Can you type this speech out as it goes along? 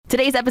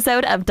Today's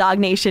episode of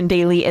DawgNation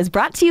Daily is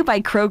brought to you by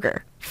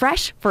Kroger,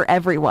 fresh for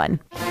everyone.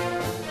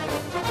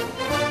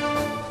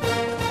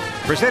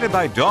 Presented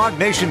by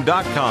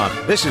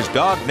DawgNation.com. This is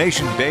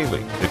DawgNation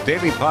Daily, the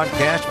daily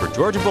podcast for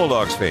Georgia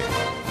Bulldogs fans.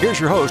 Here's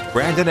your host,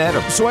 Brandon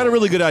Adams. So I had a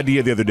really good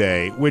idea the other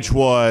day, which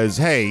was,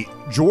 hey,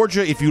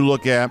 Georgia, if you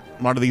look at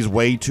a lot of these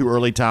way too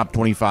early top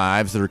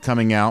 25s that are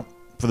coming out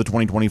for the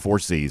 2024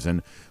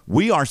 season,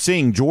 we are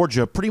seeing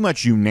Georgia pretty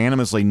much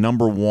unanimously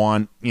number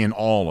one in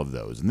all of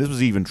those. And this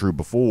was even true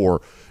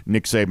before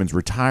Nick Saban's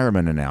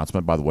retirement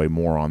announcement. By the way,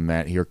 more on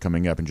that here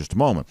coming up in just a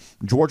moment.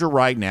 Georgia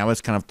right now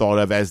is kind of thought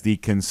of as the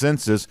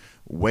consensus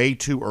way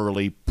too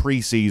early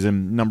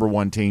preseason number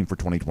one team for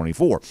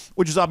 2024,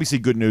 which is obviously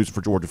good news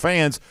for Georgia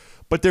fans.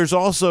 But there's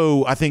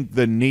also, I think,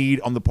 the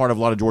need on the part of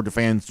a lot of Georgia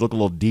fans to look a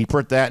little deeper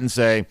at that and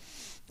say,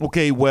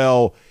 okay,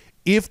 well,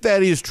 if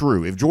that is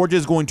true, if Georgia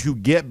is going to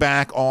get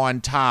back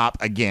on top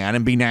again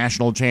and be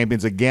national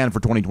champions again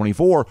for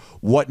 2024,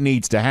 what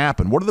needs to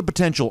happen? What are the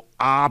potential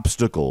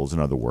obstacles,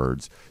 in other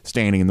words,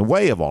 standing in the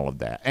way of all of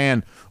that?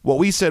 And what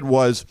we said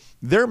was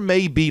there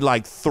may be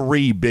like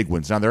three big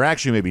ones. Now, there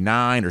actually may be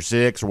 9 or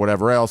 6 or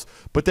whatever else,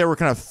 but there were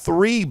kind of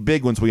 3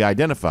 big ones we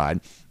identified.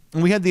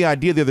 And we had the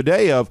idea the other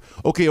day of,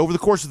 okay, over the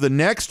course of the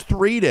next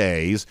 3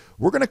 days,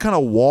 we're going to kind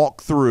of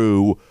walk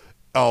through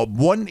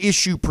one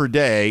issue per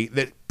day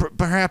that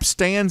perhaps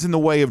stands in the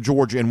way of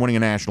Georgia in winning a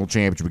national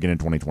championship again in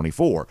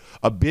 2024.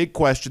 A big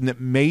question that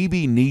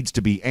maybe needs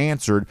to be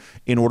answered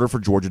in order for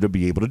Georgia to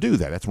be able to do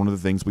that. That's one of the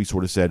things we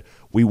sort of said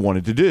we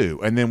wanted to do.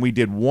 And then we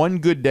did one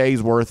good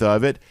day's worth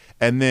of it,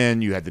 and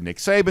then you had the Nick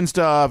Saban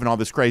stuff and all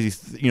this crazy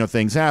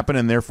things happen,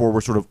 and therefore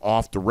we're sort of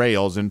off the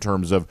rails in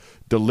terms of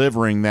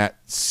delivering that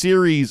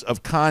series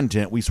of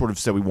content we sort of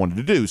said we wanted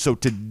to do. So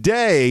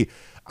today,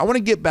 I want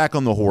to get back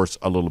on the horse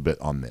a little bit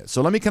on this.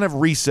 So let me kind of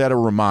reset a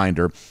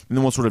reminder, and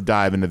then we'll sort of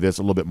dive into this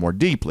a little bit more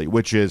deeply,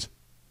 which is,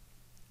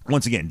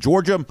 once again,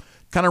 Georgia,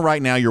 kind of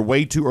right now, you're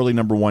way too early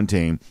number one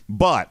team.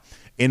 But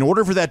in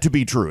order for that to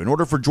be true, in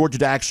order for Georgia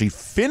to actually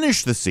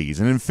finish the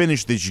season and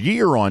finish this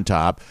year on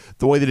top,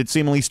 the way that it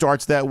seemingly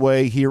starts that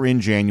way here in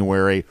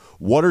January,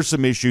 what are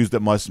some issues that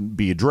must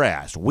be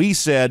addressed? We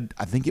said,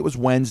 I think it was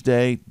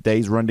Wednesday,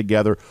 days run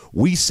together,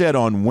 we said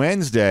on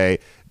Wednesday,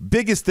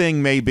 biggest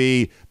thing may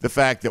be the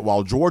fact that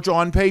while Georgia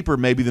on paper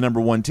may be the number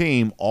one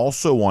team,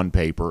 also on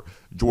paper,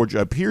 Georgia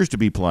appears to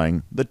be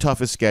playing the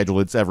toughest schedule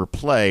it's ever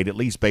played, at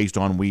least based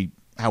on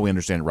how we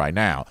understand it right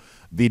now.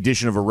 The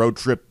addition of a road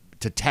trip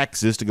to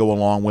Texas to go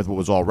along with what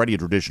was already a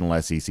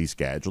traditional SEC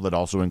schedule that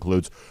also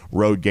includes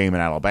road game in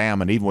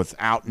Alabama, and even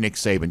without Nick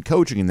Saban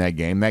coaching in that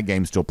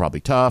game's still probably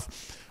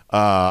tough.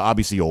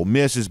 Obviously, Ole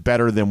Miss is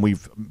better than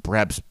we've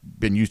perhaps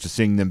been used to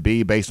seeing them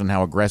be based on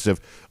how aggressive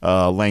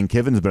Lane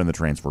Kiffin's been in the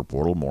transfer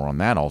portal. More on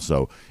that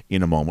also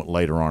in a moment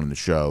later on in the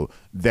show.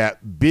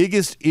 That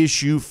biggest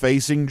issue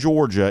facing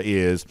Georgia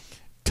is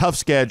tough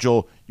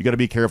schedule. You got to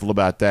be careful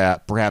about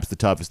that. Perhaps the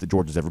toughest that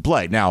Georgia's ever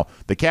played. Now,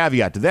 the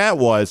caveat to that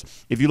was,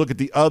 if you look at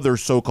the other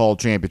so-called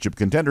championship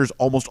contenders,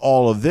 almost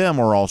all of them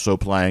are also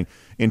playing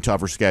in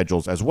tougher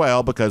schedules as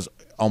well, because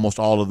almost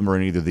all of them are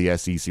in either the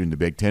SEC and the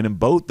Big Ten, and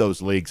both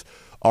those leagues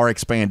are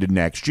expanded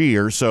next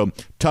year. So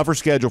tougher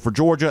schedule for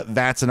Georgia,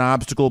 that's an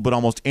obstacle, but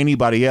almost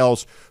anybody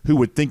else who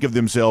would think of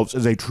themselves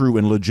as a true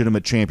and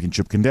legitimate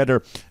championship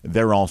contender,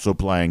 they're also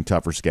playing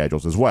tougher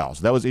schedules as well.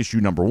 So that was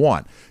issue number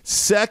one.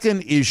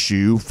 Second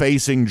issue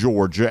facing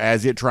Georgia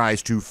as it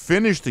tries to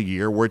finish the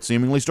year where it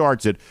seemingly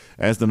starts it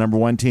as the number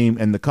one team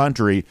in the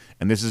country,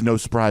 and this is no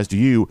surprise to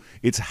you,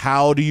 it's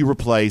how do you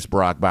replace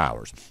Brock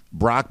Bowers?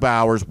 Brock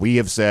Bowers, we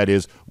have said,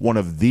 is one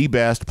of the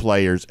best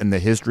players in the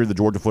history of the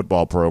Georgia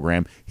football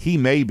program. He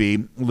may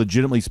be,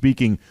 legitimately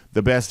speaking,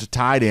 the best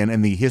tight end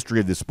in the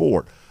history of the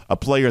sport. A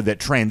player that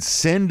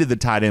transcended the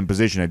tight end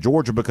position at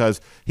Georgia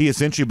because he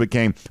essentially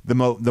became the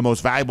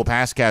most valuable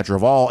pass catcher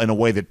of all in a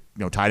way that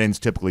tight ends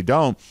typically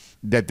don't.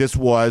 That this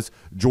was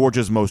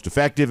Georgia's most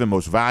effective and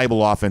most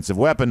valuable offensive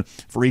weapon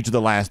for each of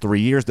the last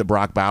 3 years that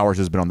Brock Bowers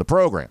has been on the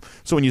program.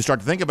 So when you start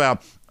to think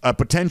about a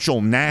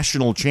potential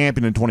national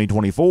champion in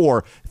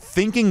 2024,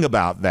 thinking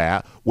about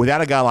that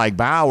without a guy like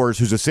Bowers,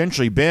 who's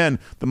essentially been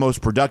the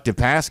most productive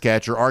pass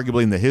catcher,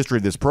 arguably in the history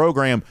of this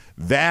program,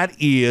 that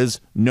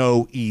is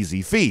no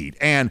easy feat.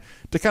 And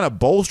to kind of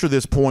bolster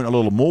this point a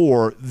little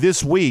more,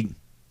 this week,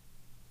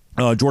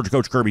 Georgia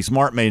coach Kirby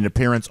Smart made an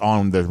appearance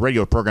on the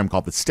radio program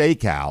called The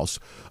Steakhouse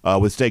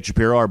with Steak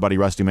Shapiro, our buddy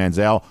Rusty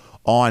Manziel,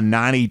 on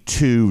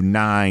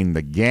 92.9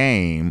 The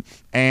Game.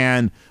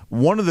 And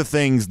one of the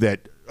things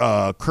that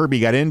Kirby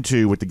got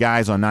into with the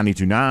guys on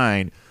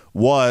 92.9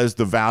 was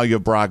the value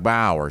of Brock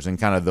Bowers and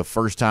kind of the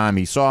first time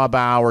he saw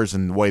Bowers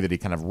and the way that he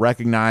kind of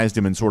recognized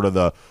him and sort of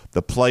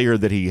the player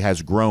that he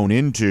has grown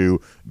into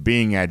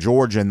being at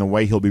Georgia and the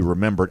way he'll be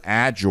remembered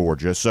at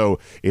Georgia. So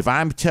if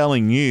I'm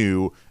telling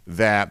you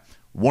that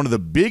one of the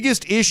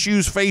biggest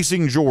issues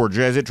facing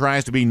Georgia as it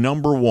tries to be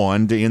number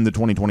one to end the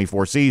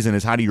 2024 season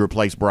is how do you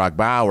replace Brock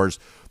Bowers?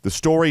 The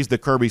stories that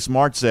Kirby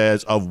Smart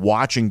says of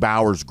watching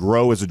Bowers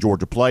grow as a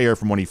Georgia player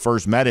from when he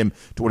first met him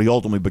to what he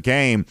ultimately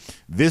became,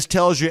 this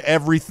tells you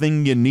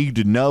everything you need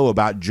to know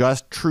about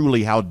just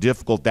truly how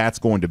difficult that's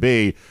going to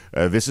be.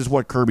 This is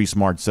what Kirby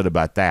Smart said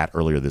about that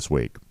earlier this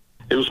week.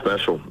 It was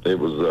special. It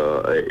was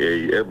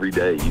every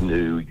day you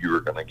knew you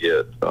were going to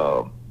get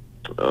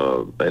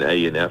an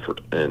A in effort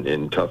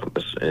and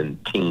toughness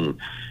and team.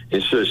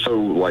 It's just so,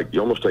 like, you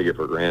almost take it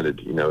for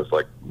granted. It's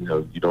like,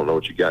 you don't know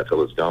what you got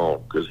till it's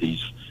gone, because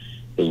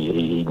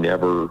he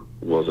never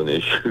was an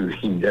issue.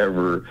 He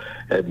never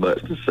had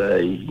much to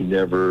say. He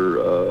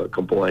never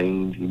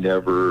complained. He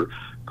never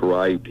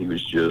griped. He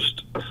was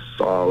just a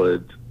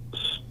solid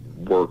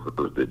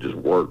worker that just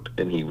worked,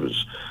 and he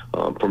was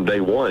from day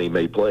one he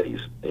made plays,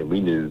 and we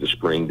knew the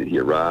spring that he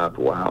arrived,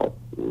 wow,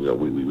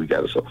 we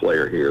got us a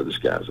player here. This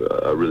guy's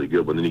a really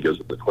good one. Then he goes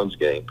to the Clemson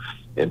game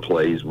and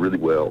plays really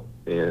well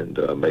and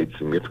made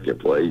significant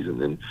plays,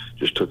 and then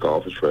just took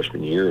off his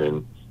freshman year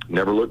and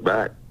never looked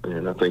back.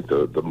 And I think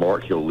the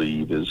mark he'll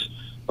leave is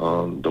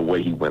the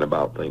way he went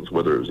about things,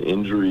 whether it was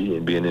injury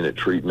and being in a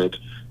treatment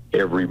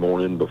every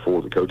morning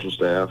before the coaching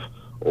staff,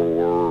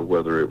 or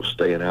whether it was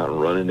staying out and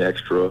running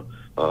extra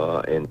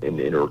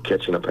and or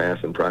catching a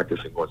pass in practice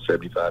and going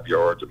 75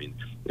 yards. I mean,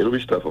 it'll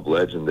be stuff of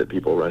legend that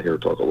people around here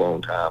talk a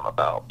long time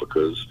about,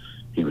 because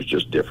he was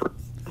just different.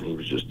 He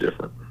was just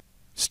different.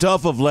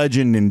 Stuff of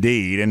legend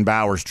indeed, and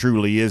Bowers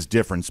truly is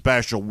different,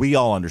 special. We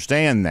all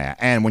understand that.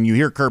 And when you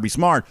hear Kirby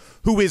Smart,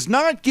 who is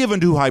not given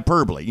to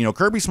hyperbole,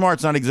 Kirby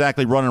Smart's not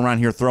exactly running around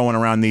here throwing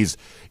around these,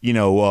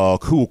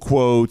 cool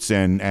quotes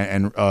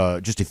and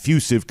just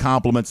effusive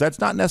compliments. That's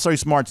not necessarily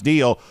Smart's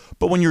deal.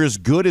 But when you're as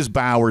good as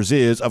Bowers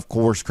is, of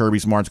course, Kirby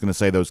Smart's going to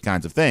say those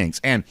kinds of things.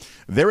 And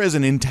there is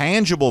an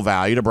intangible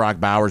value to Brock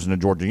Bowers in a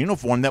Georgia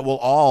uniform that we'll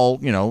all,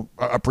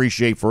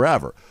 appreciate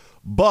forever.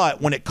 But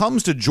when it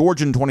comes to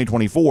Georgia in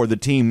 2024, the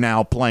team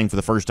now playing for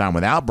the first time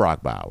without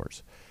Brock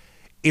Bowers,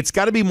 it's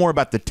got to be more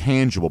about the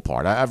tangible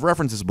part. I've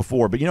referenced this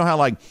before, but you know how,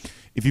 like,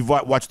 if you've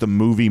watched the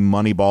movie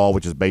Moneyball,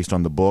 which is based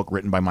on the book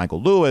written by Michael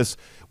Lewis,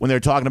 when they're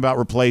talking about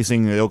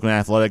replacing the Oakland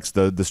Athletics,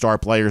 the star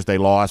players they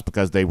lost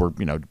because they were,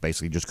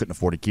 basically just couldn't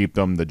afford to keep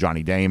them, the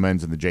Johnny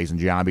Damons and the Jason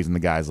Giambis and the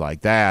guys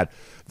like that.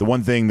 The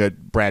one thing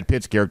that Brad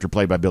Pitt's character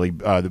played by Billy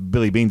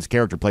Bean's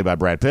character played by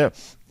Brad Pitt,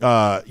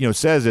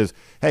 says is,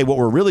 hey, what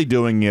we're really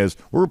doing is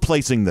we're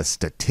replacing the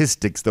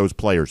statistics those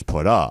players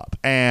put up.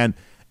 And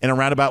in a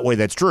roundabout way,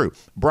 that's true.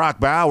 Brock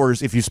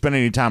Bowers, if you spend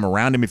any time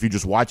around him, if you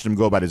just watched him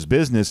go about his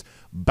business,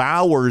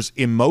 Bowers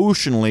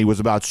emotionally was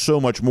about so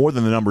much more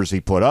than the numbers he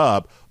put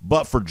up.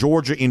 But for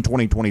Georgia in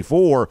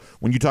 2024,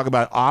 when you talk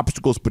about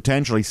obstacles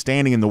potentially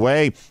standing in the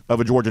way of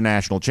a Georgia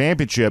national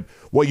championship,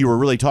 what you were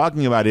really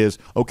talking about is,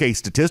 okay,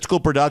 statistical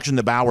production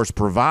that Bowers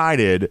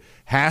provided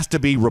has to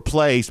be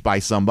replaced by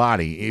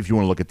somebody. If you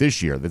want to look at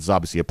this year, this is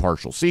obviously a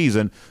partial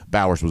season.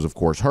 Bowers was, of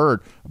course,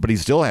 hurt, but he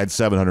still had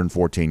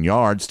 714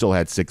 yards, still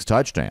had 6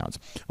 touchdowns.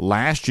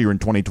 Last year in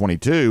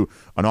 2022,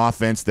 an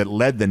offense that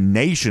led the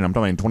nation, I'm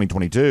talking in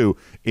 2022,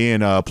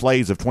 in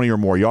plays of 20 or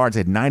more yards,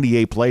 had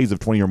 98 plays of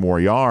 20 or more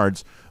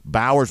yards.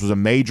 Bowers was a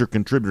major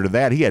contributor to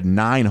that. He had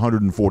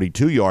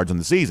 942 yards in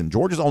the season.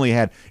 Georgia's only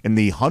had, in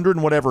the 100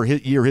 and whatever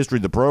year history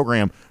of the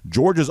program,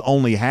 Georgia's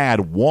only had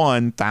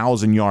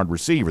 1,000-yard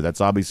receiver.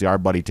 That's obviously our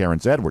buddy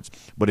Terrence Edwards.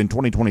 But in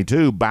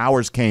 2022,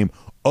 Bowers came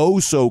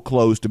so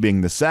close to being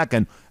the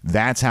second.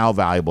 That's how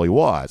valuable he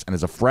was. And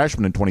as a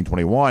freshman in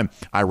 2021,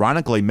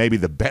 ironically, maybe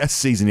the best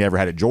season he ever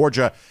had at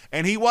Georgia,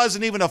 and he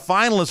wasn't even a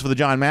finalist for the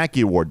John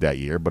Mackey Award that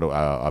year, but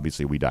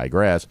obviously we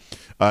digress.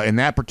 In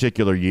that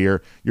particular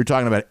year, you're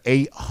talking about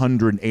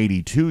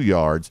 882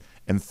 yards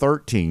and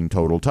 13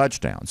 total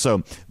touchdowns.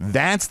 So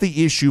that's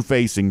the issue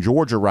facing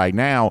Georgia right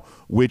now,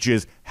 which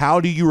is how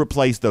do you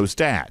replace those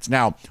stats?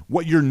 Now,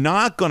 what you're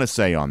not going to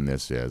say on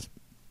this is,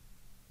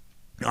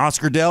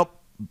 Oscar Delp,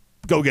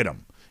 go get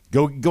him.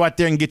 Go out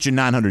there and get you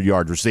 900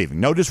 yards receiving.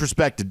 No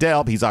disrespect to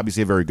Delp. He's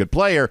obviously a very good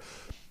player.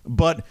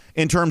 But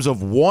in terms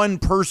of one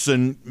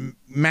person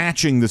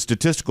matching the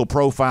statistical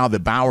profile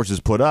that Bowers has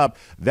put up,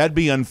 that'd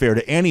be unfair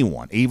to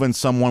anyone, even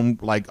someone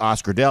like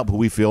Oscar Delp, who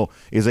we feel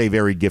is a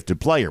very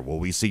gifted player. Will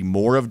we see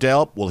more of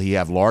Delp? Will he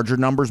have larger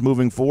numbers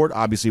moving forward?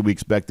 Obviously, we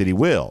expect that he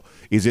will.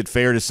 Is it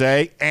fair to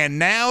say, and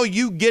now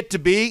you get to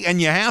be,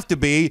 and you have to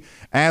be,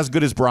 as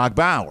good as Brock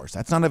Bowers?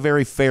 That's not a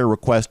very fair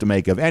request to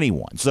make of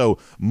anyone. So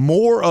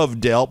more of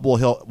Delp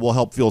will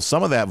help fill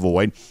some of that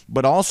void,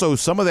 but also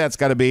some of that's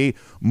got to be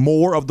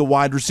more of the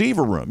wide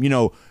receiver room.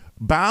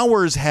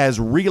 Bowers has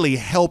really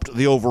helped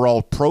the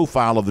overall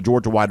profile of the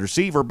Georgia wide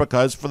receiver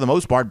because, for the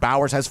most part,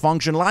 Bowers has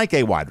functioned like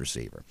a wide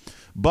receiver.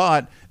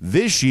 But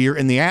this year,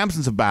 in the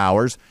absence of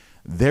Bowers,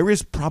 there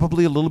is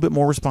probably a little bit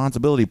more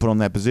responsibility put on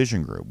that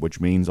position group,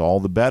 which means all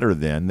the better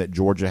then that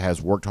Georgia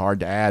has worked hard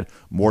to add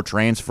more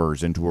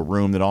transfers into a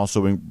room that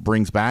also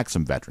brings back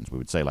some veterans. We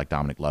would say like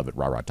Dominic Lovett,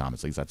 Ra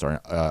Thomas. At least that's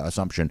our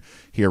assumption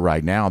here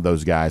right now.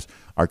 Those guys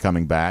are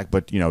coming back.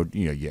 But,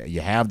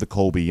 you have the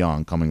Colby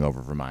Young coming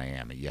over from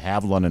Miami. You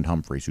have London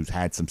Humphreys, who's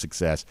had some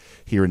success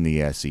here in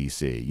the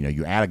SEC.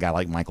 You add a guy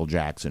like Michael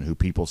Jackson, who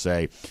people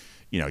say,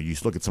 you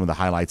look at some of the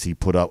highlights he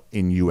put up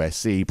in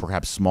USC,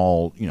 perhaps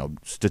small,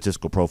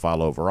 statistical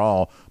profile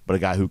overall, but a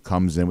guy who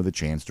comes in with a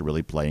chance to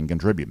really play and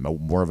contribute.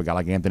 More of a guy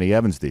like Anthony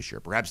Evans this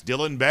year. Perhaps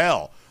Dylan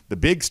Bell, the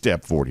big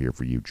step forward here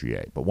for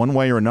UGA. But one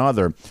way or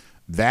another,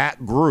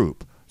 that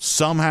group,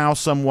 somehow,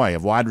 some way,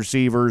 of wide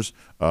receivers,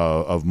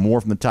 of more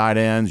from the tight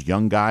ends,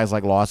 young guys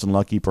like Lawson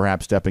Lucky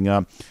perhaps stepping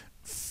up,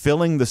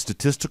 filling the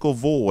statistical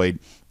void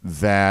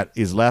that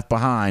is left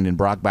behind in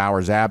Brock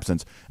Bowers'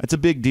 absence. That's a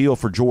big deal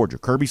for Georgia.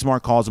 Kirby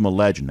Smart calls him a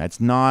legend. That's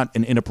not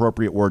an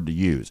inappropriate word to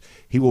use.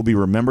 He will be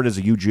remembered as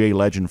a UGA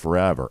legend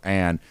forever.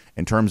 And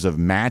in terms of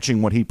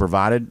matching what he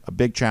provided, a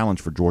big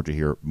challenge for Georgia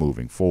here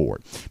moving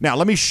forward. Now,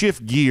 let me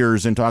shift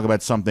gears and talk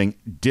about something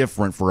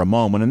different for a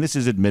moment. And this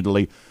is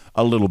admittedly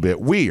a little bit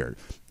weird.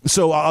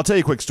 So I'll tell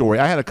you a quick story.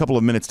 I had a couple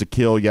of minutes to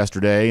kill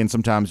yesterday, and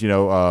sometimes,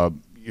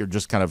 you're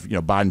just kind of,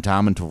 biding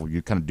time until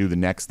you kind of do the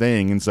next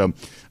thing. And so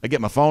I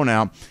get my phone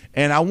out,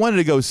 and I wanted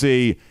to go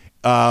see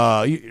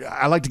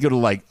I like to go to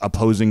like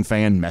opposing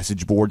fan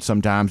message boards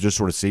sometimes, just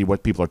sort of see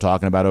what people are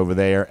talking about over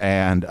there.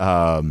 And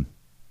I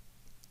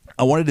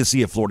wanted to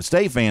see if Florida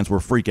State fans were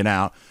freaking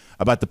out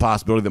about the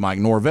possibility that Mike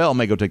Norvell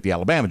may go take the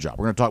Alabama job.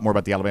 We're going to talk more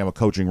about the Alabama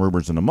coaching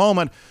rumors in a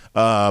moment,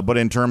 but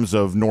in terms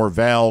of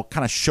Norvell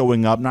kind of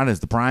showing up, not as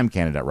the prime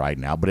candidate right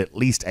now, but at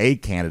least a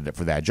candidate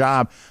for that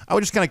job, I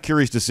was just kind of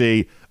curious to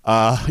see,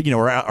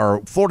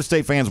 are Florida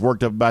State fans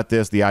worked up about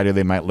this, the idea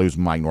they might lose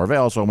Mike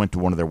Norvell? So I went to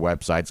one of their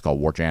websites called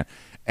War Chant,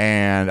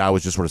 and I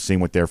was just sort of seeing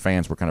what their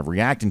fans were kind of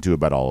reacting to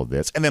about all of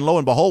this. And then lo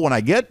and behold, when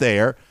I get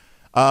there,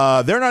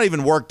 they're not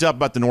even worked up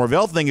about the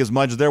Norvell thing as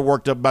much as they're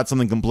worked up about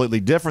something completely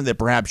different that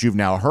perhaps you've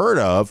now heard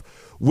of,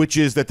 which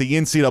is that the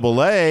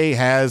NCAA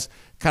has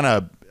kind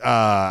of,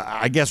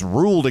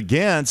 ruled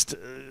against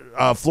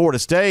Florida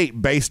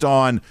State based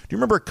on, do you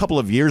remember a couple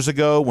of years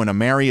ago when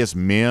Amarius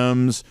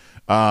Mims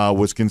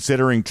was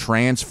considering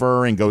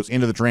transfer and goes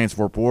into the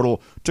transfer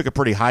portal, took a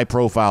pretty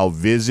high-profile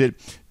visit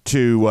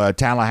to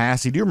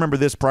Tallahassee? Do you remember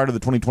this prior to the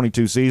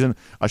 2022 season?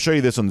 I'll show you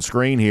this on the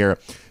screen here.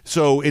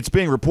 So it's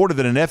being reported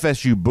that an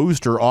FSU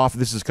booster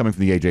this is coming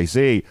from the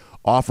AJC,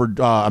 offered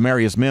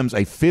Amarius Mims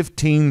a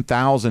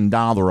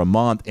 $15,000 a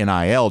month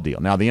NIL deal.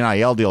 Now, the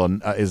NIL deal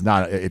is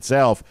not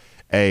itself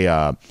a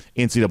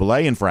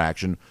NCAA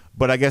infraction,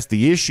 but I guess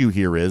the issue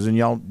here is, and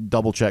y'all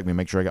double check me,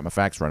 make sure I got my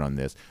facts right on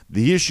this.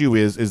 The issue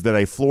is that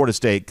a Florida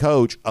State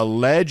coach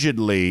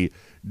allegedly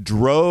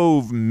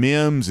drove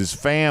Mims'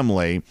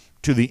 family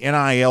to the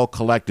NIL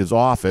collective's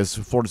office.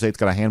 Florida State's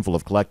got a handful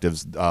of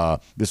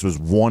collectives. This was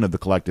one of the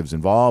collectives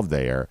involved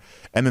there.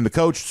 And then the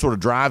coach sort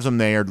of drives them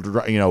there,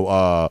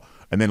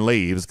 and then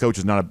leaves. The coach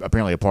is not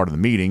apparently a part of the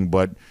meeting,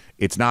 but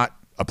it's not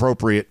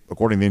appropriate,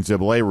 according to the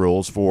NCAA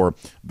rules, for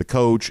the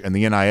coach and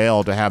the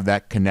NIL to have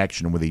that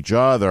connection with each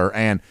other.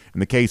 And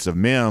in the case of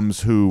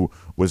Mims, who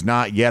was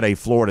not yet a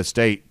Florida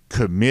State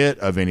commit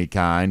of any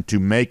kind, to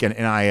make an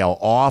NIL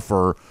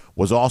offer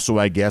was also,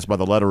 I guess, by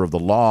the letter of the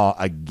law,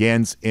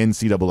 against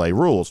NCAA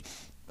rules.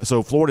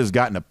 So Florida's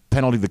gotten a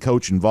penalty. The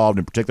coach involved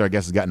in particular, I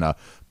guess, has gotten a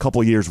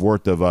couple years'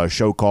 worth of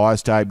show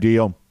cause type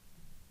deal.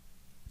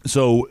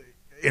 So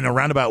in a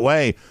roundabout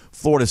way,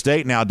 Florida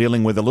State now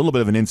dealing with a little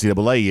bit of an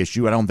NCAA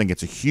issue. I don't think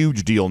it's a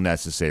huge deal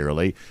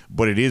necessarily,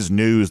 but it is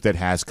news that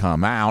has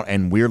come out,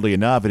 and weirdly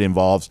enough, it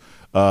involves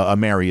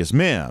Amarius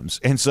Mims.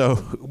 And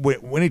so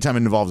anytime it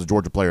involves a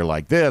Georgia player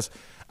like this,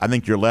 I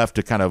think you're left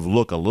to kind of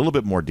look a little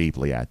bit more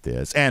deeply at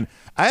this. And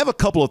I have a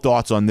couple of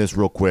thoughts on this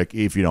real quick,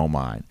 if you don't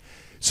mind.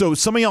 So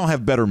some of y'all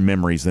have better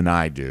memories than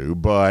I do,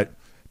 but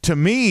to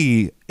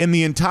me, in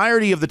the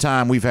entirety of the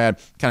time we've had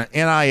kind of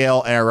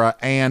NIL era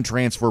and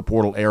transfer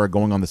portal era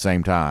going on the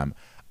same time,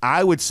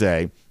 I would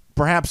say,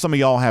 perhaps some of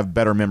y'all have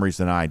better memories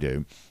than I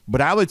do,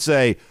 but I would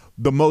say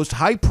the most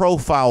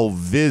high-profile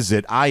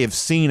visit I have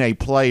seen a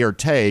player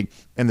take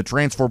in the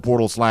transfer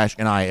portal /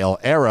 NIL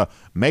era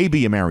may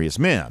be Amarius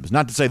Mims.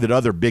 Not to say that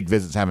other big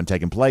visits haven't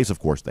taken place. Of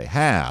course they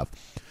have.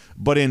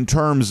 But in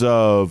terms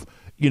of,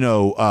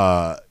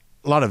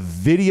 a lot of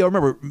video.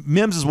 Remember,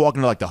 Mims is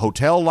walking to like the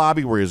hotel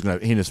lobby where he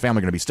and his family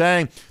are going to be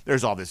staying.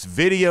 There's all this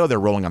video. They're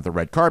rolling out the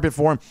red carpet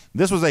for him.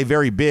 This was a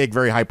very big,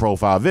 very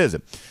high-profile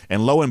visit.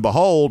 And lo and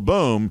behold,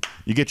 boom,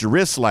 you get your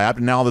wrist slapped,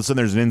 and now all of a sudden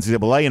there's an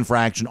NCAA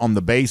infraction on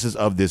the basis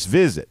of this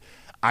visit.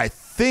 I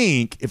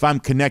think, if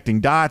I'm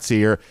connecting dots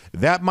here,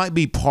 that might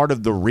be part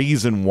of the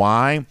reason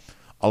why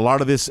a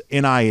lot of this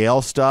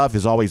NIL stuff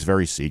is always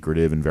very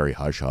secretive and very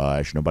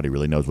hush-hush. Nobody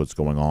really knows what's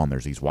going on.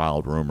 There's these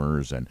wild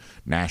rumors and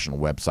national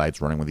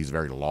websites running with these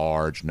very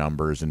large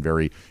numbers and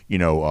very,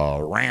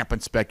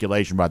 rampant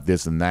speculation about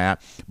this and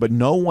that. But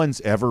no one's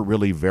ever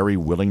really very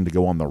willing to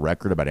go on the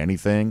record about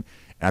anything.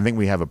 And I think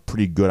we have a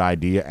pretty good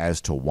idea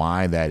as to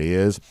why that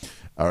is.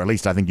 or at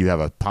least I think you have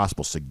a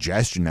possible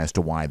suggestion as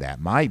to why that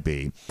might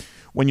be.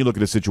 When you look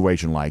at a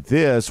situation like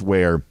this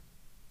where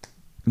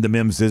the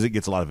Mims visit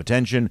gets a lot of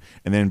attention,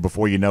 and then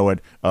before you know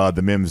it,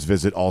 the Mims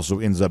visit also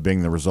ends up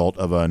being the result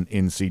of an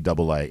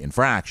NCAA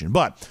infraction.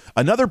 But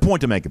another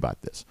point to make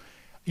about this,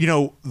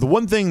 the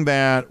one thing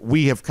that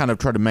we have kind of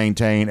tried to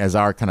maintain as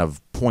our kind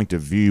of point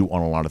of view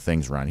on a lot of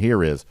things around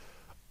here is,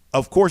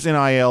 of course,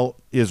 NIL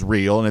is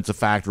real, and it's a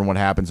factor in what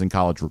happens in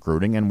college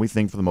recruiting, and we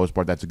think for the most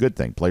part that's a good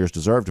thing. Players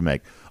deserve to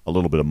make a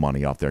little bit of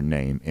money off their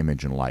name,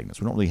 image, and likeness.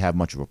 We don't really have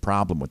much of a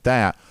problem with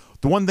that.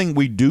 The one thing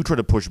we do try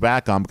to push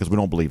back on, because we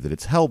don't believe that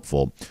it's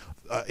helpful,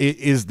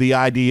 is the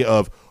idea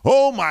of,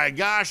 oh my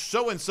gosh,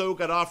 so-and-so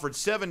got offered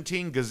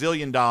 $17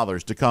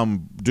 gazillion to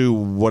come do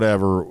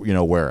whatever,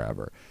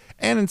 wherever.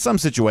 And in some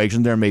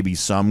situations, there may be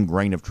some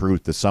grain of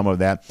truth to some of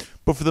that.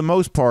 But for the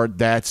most part,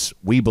 that's,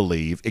 we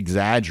believe,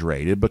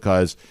 exaggerated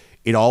because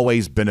it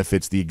always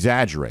benefits the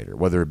exaggerator,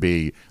 whether it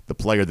be the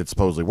player that's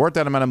supposedly worth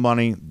that amount of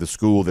money, the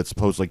school that's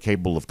supposedly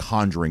capable of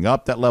conjuring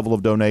up that level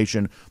of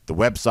donation, the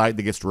website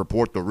that gets to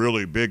report the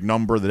really big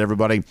number that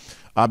everybody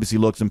obviously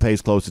looks and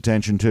pays close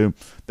attention to,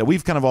 that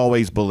we've kind of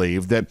always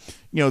believed that,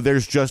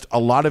 there's just a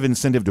lot of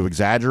incentive to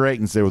exaggerate,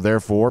 and so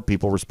therefore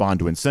people respond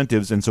to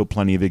incentives, and so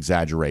plenty of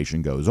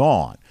exaggeration goes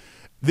on.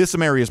 This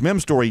Amarius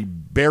Mims story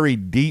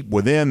buried deep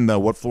within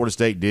what Florida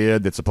State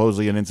did that's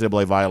supposedly an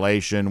NCAA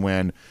violation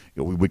when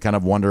we kind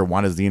of wonder, why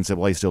does the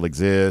NCAA still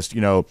exist?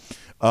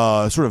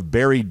 Sort of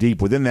buried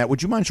deep within that.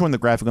 Would you mind showing the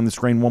graphic on the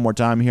screen one more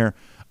time here?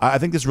 I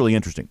think this is really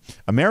interesting.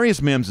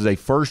 Amarius Mims is a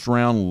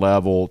first-round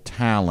level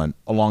talent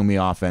along the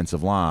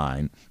offensive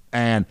line,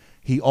 and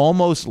he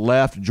almost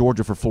left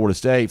Georgia for Florida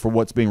State for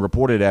what's being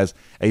reported as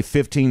a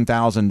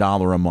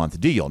 $15,000 a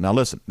month deal. Now,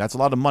 listen, that's a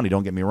lot of money.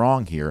 Don't get me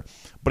wrong here,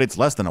 but it's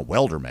less than a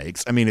welder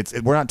makes. I mean,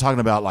 we're not talking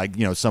about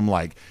some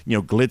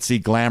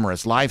glitzy,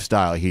 glamorous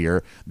lifestyle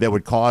here that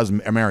would cause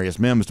Amarius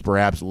Mims to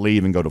perhaps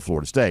leave and go to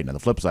Florida State. Now, the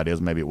flip side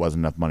is maybe it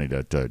wasn't enough money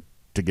to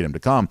get him to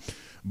come.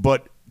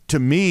 But to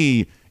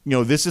me,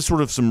 this is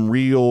sort of some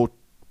real,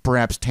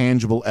 perhaps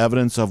tangible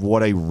evidence of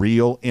what a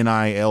real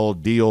NIL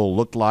deal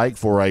looked like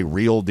for a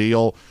real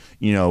deal,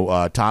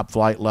 top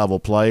flight level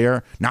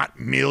player, not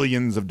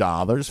millions of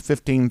dollars,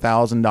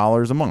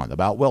 $15,000 a month,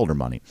 about welder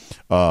money,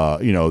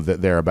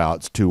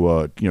 thereabouts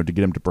to get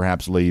him to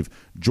perhaps leave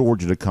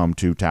Georgia to come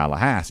to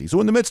Tallahassee. So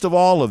in the midst of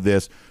all of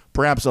this,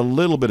 perhaps a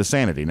little bit of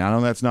sanity. Now, I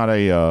know that's not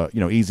a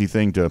easy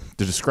thing to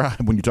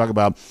describe when you talk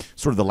about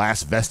sort of the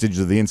last vestiges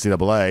of the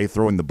NCAA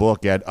throwing the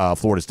book at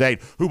Florida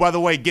State, who, by the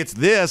way, gets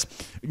this.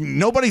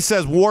 Nobody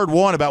says Ward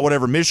 1 about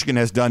whatever Michigan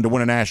has done to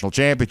win a national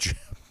championship,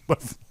 but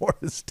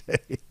Florida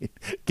State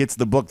gets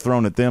the book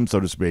thrown at them, so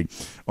to speak,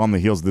 on the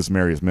heels of this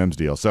Amarius Mims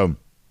deal. So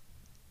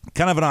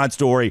kind of an odd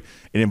story.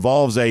 It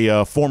involves a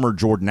now former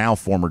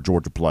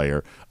Georgia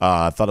player.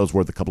 I thought it was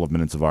worth a couple of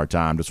minutes of our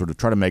time to sort of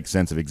try to make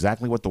sense of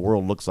exactly what the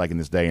world looks like in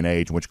this day and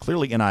age, in which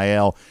clearly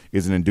NIL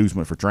is an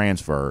inducement for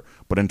transfer.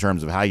 But in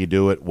terms of how you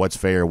do it, what's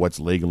fair, what's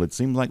legal, it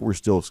seems like we're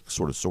still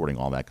sort of sorting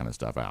all that kind of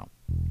stuff out.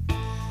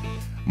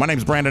 My name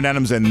is Brandon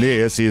Adams, and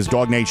this is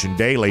DawgNation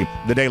Daily,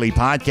 the daily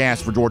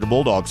podcast for Georgia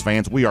Bulldogs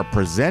fans. We are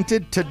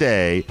presented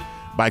today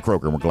by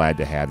Kroger, and we're glad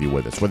to have you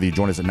with us. Whether you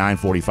join us at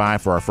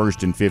 9:45 for our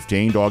First and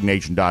 15,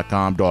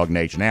 DawgNation.com,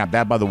 DawgNation app.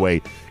 That, by the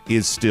way,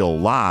 is still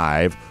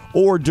live.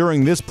 Or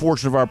during this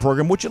portion of our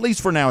program, which at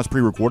least for now is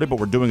pre-recorded, but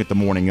we're doing it the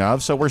morning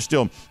of, so we're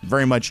still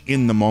very much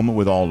in the moment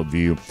with all of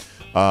you.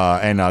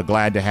 And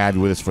glad to have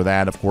you with us for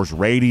that. Of course,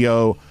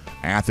 radio,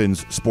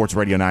 Athens Sports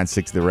Radio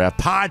 960 The Ref,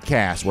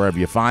 podcasts, wherever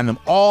you find them,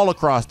 all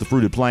across the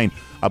fruited plain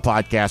of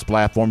podcast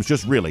platforms.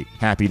 Just really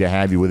happy to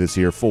have you with us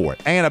here for it.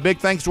 And a big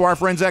thanks to our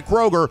friends at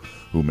Kroger,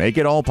 who make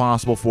it all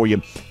possible for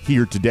you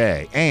here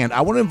today. And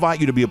I want to invite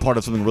you to be a part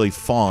of something really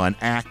fun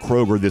at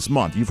Kroger this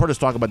month. You've heard us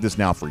talk about this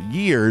now for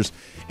years,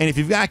 and if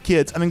you've got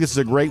kids, I think this is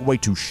a great way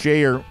to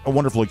share a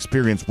wonderful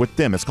experience with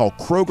them. It's called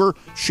Kroger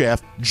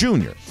Chef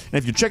Junior. And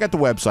if you check out the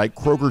website,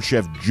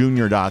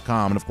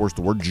 KrogerChefJunior.com, and of course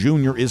the word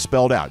junior is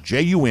spelled out,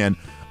 Junior,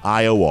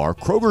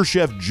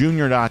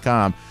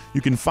 KrogerChefJunior.com,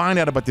 you can find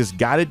out about this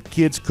guided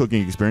kids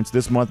cooking experience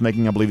this month,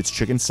 making, I believe it's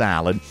chicken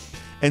salad.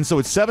 And so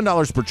it's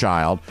 $7 per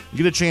child. You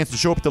get a chance to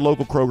show up at the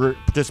local Kroger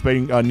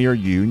participating near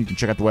you, and you can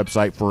check out the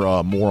website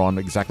for more on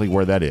exactly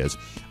where that is.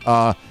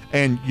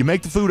 And you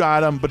make the food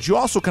item, but you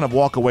also kind of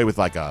walk away with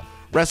like a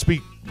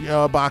recipe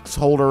box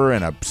holder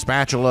and a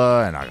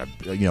spatula and a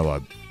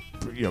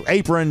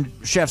apron,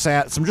 chef's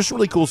hat, some just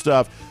really cool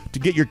stuff to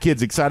get your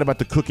kids excited about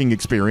the cooking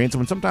experience.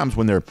 And sometimes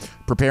when they're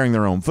preparing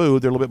their own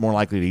food, they're a little bit more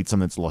likely to eat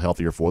something that's a little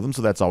healthier for them.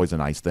 So that's always a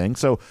nice thing.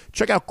 So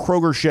check out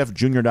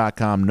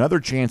KrogerChefJunior.com. Another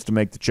chance to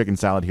make the chicken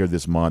salad here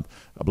this month.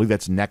 I believe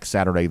that's next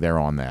Saturday there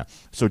on that.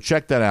 So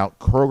check that out,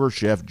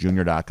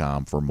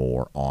 KrogerChefJunior.com for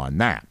more on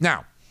that.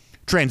 Now,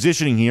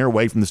 transitioning here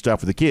away from the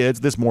stuff for the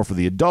kids, this more for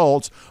the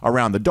adults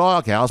around the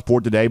doghouse,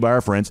 poured today by our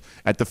friends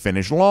at the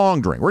Finish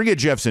Long Drink. We're going to get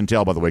Jeff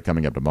Sentell, by the way,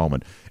 coming up in a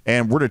moment.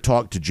 And we're going to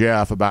talk to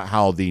Jeff about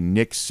how the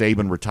Nick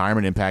Saban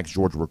retirement impacts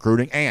Georgia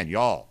recruiting. And,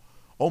 y'all,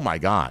 oh my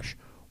gosh,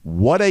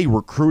 what a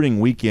recruiting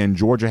weekend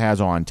Georgia has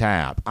on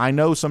tap. I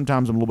know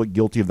sometimes I'm a little bit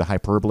guilty of the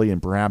hyperbole,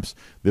 and perhaps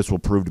this will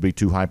prove to be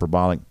too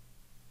hyperbolic,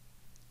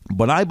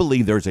 but I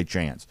believe there's a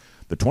chance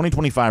the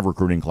 2025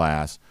 recruiting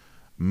class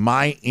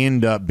might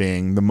end up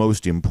being the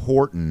most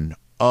important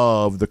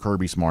of the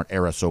Kirby Smart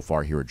era so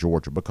far here at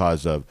Georgia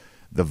because of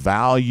the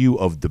value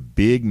of the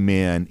big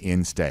men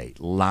in state,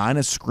 line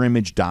of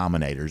scrimmage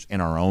dominators in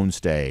our own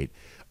state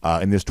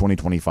in this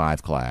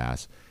 2025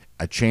 class.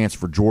 A chance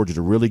for Georgia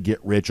to really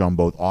get rich on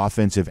both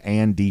offensive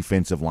and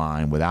defensive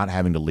line without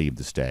having to leave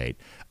the state.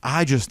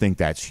 I just think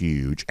that's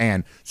huge.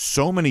 And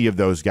so many of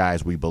those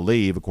guys, we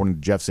believe, according to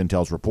Jeff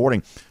Sentell's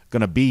reporting,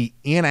 going to be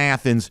in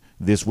Athens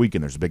this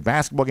weekend. There's a big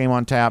basketball game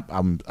on tap.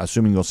 I'm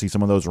assuming you'll see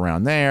some of those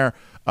around there.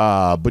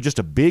 But just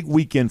a big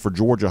weekend for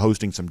Georgia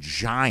hosting some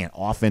giant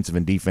offensive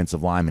and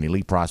defensive linemen,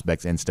 elite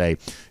prospects in state.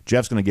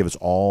 Jeff's going to give us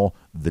all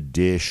the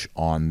dish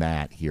on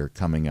that here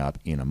coming up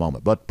in a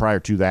moment. But prior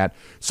to that,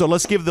 so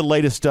let's give the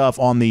latest stuff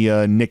on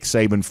the Nick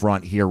Saban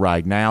front here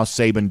right now.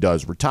 Saban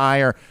does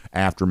retire.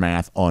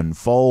 Aftermath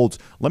unfolds.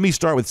 Let me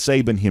start with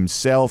Saban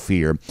himself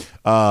here.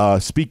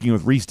 Speaking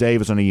with Reese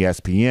Davis on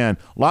ESPN,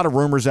 a lot of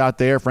rumors out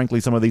there, frankly,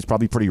 some of these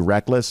probably pretty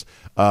reckless,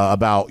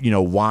 about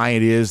why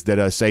it is that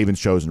Saban's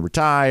chosen to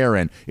retire,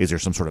 and is there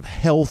some sort of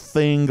health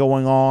thing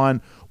going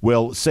on?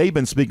 Well,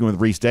 Saban, speaking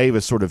with Reese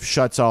Davis, sort of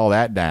shuts all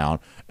that down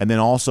and then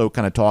also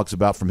kind of talks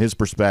about, from his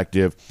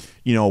perspective,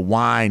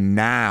 why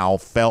now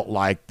felt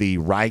like the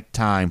right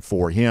time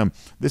for him.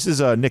 This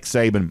is Nick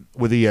Saban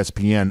with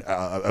ESPN,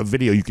 a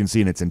video you can see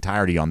in its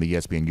entirety on the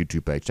ESPN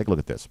YouTube page. Take a look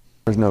at this.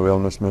 There's no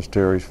illness. Miss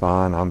Terry's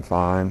fine. I'm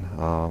fine.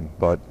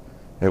 But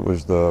it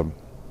was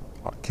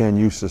can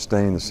you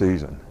sustain the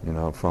season,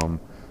 from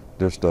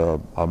just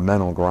a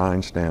mental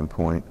grind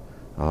standpoint.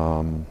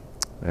 And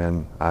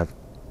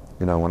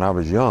when I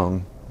was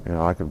young,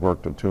 I could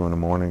work till 2 in the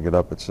morning, get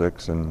up at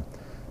 6 and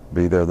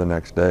be there the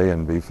next day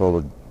and be full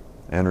of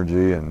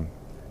energy and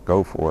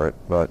go for it.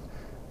 But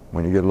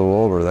when you get a little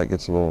older, that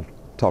gets a little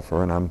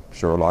tougher, and I'm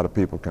sure a lot of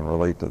people can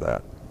relate to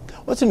that.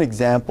 What's an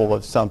example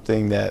of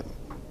something that,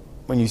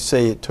 when you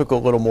say it took a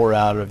little more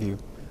out of you,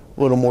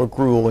 a little more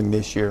grueling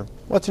this year,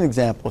 what's an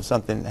example of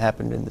something that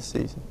happened in the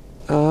season?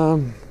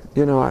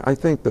 I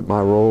think that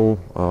my role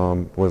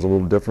was a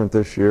little different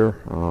this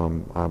year.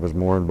 I was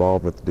more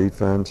involved with the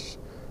defense,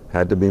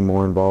 had to be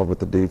more involved with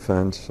the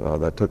defense.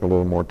 That took a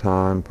little more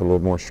time, put a little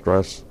more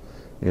stress,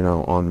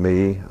 on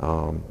me,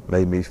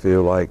 made me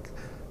feel like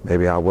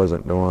maybe I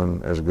wasn't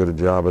doing as good a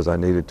job as I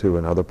needed to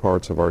in other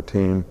parts of our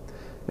team.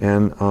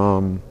 And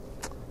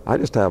I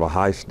just have a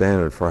high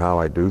standard for how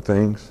I do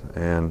things.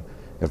 And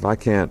if I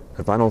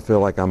don't feel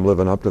like I'm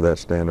living up to that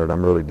standard,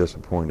 I'm really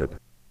disappointed.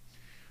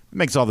 It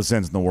makes all the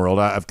sense in the world.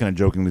 I've kind of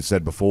jokingly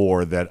said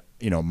before that,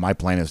 my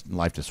plan is in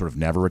life to sort of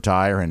never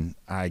retire, and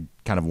I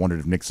kind of wondered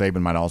if Nick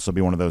Saban might also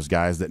be one of those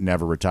guys that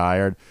never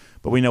retired.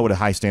 But we know what a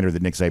high standard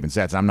that Nick Saban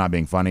sets. I'm not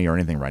being funny or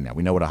anything right now.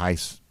 We know what a high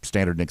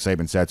standard Nick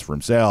Saban sets for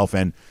himself,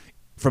 and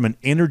from an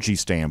energy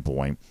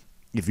standpoint,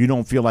 if you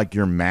don't feel like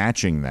you're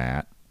matching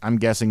that, I'm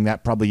guessing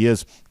that probably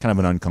is kind of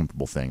an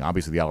uncomfortable thing.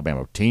 Obviously, the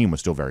Alabama team was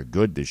still very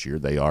good this year.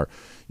 They are,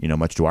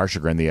 much to our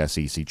chagrin, the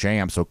SEC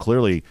champs. So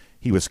clearly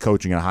he was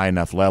coaching at a high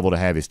enough level to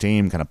have his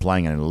team kind of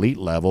playing at an elite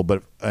level.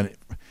 But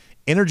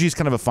energy is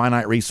kind of a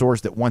finite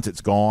resource that once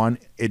it's gone,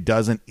 it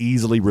doesn't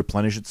easily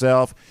replenish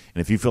itself.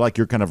 And if you feel like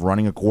you're kind of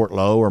running a quart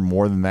low or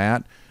more than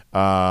that,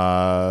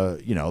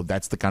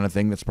 that's the kind of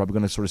thing that's probably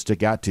going to sort of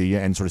stick out to you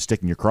and sort of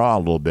stick in your craw a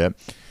little bit.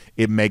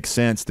 It makes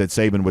sense that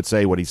Saban would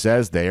say what he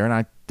says there, and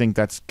I think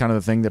that's kind of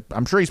the thing that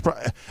I'm sure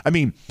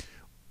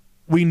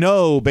we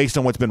know based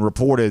on what's been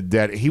reported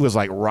that he was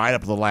like right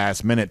up to the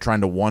last minute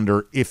trying to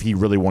wonder if he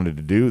really wanted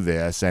to do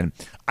this, and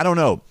I don't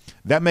know.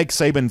 That makes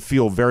Saban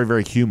feel very,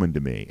 very human to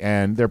me,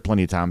 and there are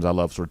plenty of times I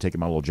love sort of taking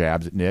my little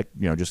jabs at Nick,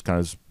 just kind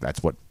of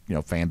that's what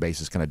fan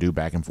bases kind of do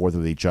back and forth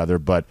with each other,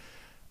 but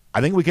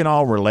I think we can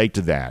all relate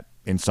to that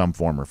in some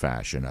form or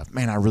fashion.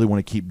 Man, I really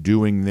want to keep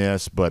doing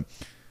this, but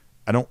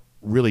I don't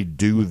really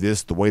do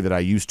this the way that I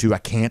used to. I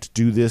can't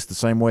do this the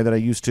same way that I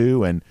used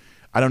to, and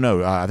I don't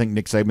know. I think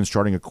Nick Saban's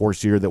charting a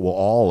course here that we'll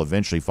all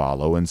eventually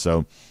follow, and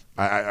so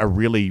I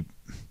really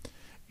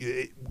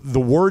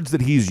the words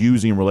that he's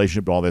using in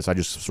relationship to all this, I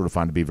just sort of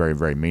find to be very,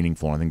 very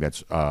meaningful, and I think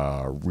that's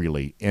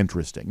really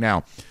interesting.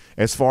 Now,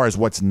 as far as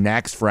what's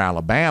next for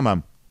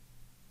Alabama,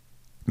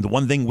 the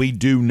one thing we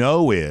do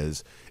know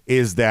is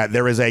that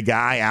there is a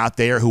guy out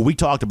there who we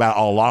talked about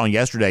all along on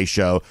yesterday's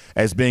show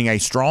as being a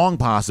strong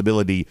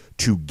possibility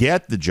to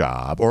get the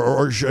job,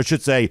 or I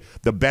should say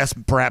the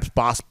best perhaps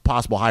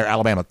possible hire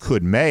Alabama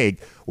could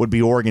make would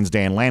be Oregon's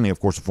Dan Lanning, of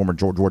course, a former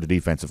Georgia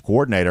defensive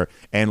coordinator.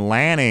 And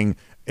Lanning,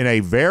 in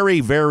a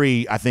very,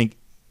 very, I think,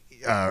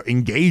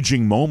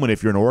 engaging moment,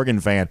 if you're an Oregon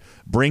fan,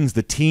 brings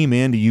the team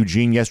into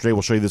Eugene yesterday.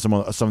 We'll show you some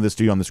of this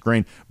to you on the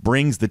screen.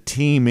 Brings the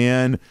team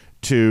in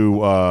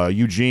to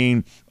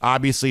Eugene.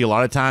 Obviously, a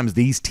lot of times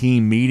these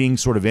team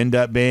meetings sort of end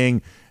up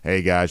being,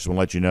 hey, guys, just want to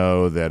let you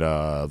know that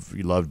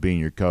you loved being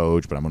your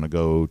coach, but I'm going to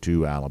go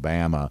to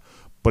Alabama.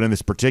 But in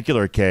this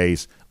particular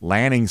case,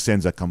 Lanning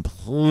sends a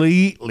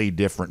completely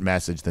different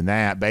message than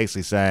that,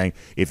 basically saying,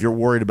 if you're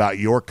worried about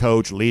your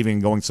coach leaving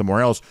and going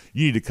somewhere else,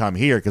 you need to come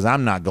here because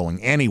I'm not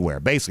going anywhere,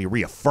 basically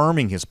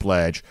reaffirming his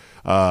pledge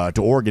to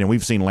Oregon. And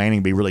we've seen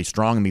Lanning be really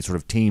strong in these sort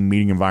of team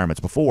meeting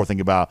environments before.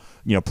 Think about,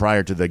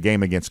 prior to the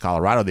game against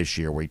Colorado this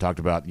year where he talked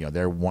about,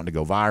 they're wanting to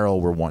go viral,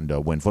 we're wanting to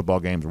win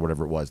football games or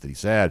whatever it was that he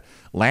said.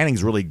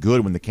 Lanning's really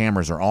good when the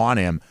cameras are on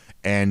him.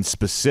 And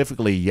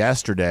specifically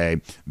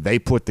yesterday, they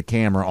put the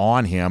camera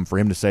on him for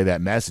him to say that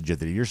message that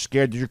if you're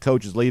scared that your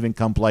coach is leaving,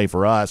 come play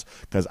for us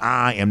because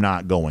I am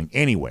not going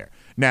anywhere.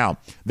 Now,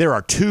 there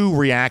are two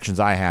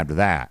reactions I have to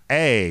that.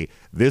 A,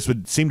 this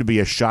would seem to be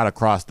a shot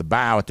across the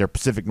bow at their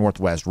Pacific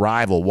Northwest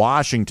rival,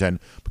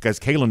 Washington, because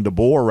Kalen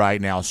DeBoer right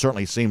now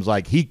certainly seems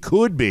like he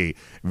could be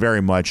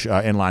very much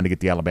in line to get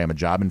the Alabama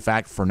job. In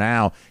fact, for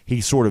now,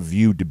 he's sort of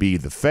viewed to be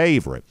the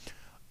favorite.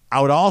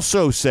 I would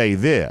also say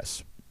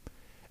this,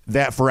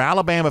 that for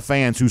Alabama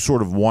fans who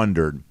sort of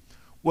wondered,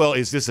 well,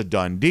 is this a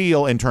done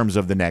deal in terms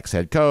of the next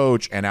head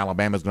coach and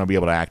Alabama's going to be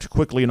able to act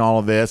quickly in all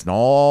of this, and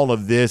all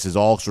of this is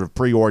all sort of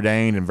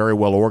preordained and very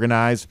well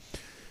organized?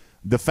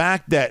 The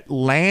fact that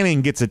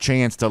Lanning gets a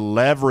chance to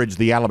leverage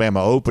the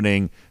Alabama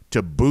opening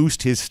to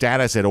boost his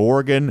status at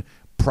Oregon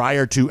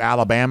prior to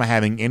Alabama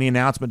having any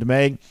announcement to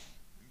make,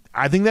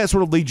 I think that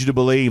sort of leads you to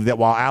believe that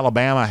while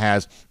Alabama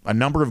has a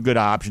number of good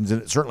options,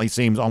 and it certainly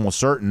seems almost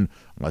certain,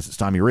 unless it's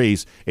Tommy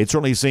Rees, it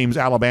certainly seems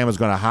Alabama's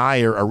going to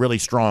hire a really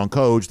strong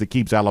coach that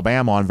keeps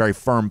Alabama on very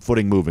firm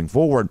footing moving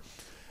forward.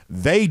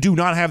 They do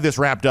not have this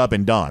wrapped up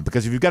and done,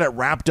 because if you've got it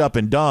wrapped up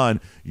and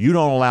done, you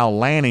don't allow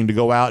Lanning to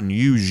go out and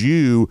use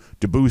you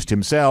to boost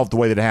himself the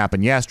way that it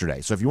happened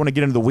yesterday. So if you want to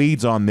get into the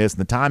weeds on this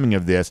and the timing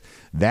of this,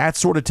 that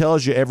sort of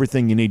tells you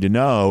everything you need to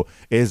know,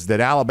 is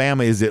that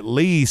Alabama is at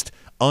least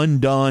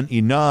undone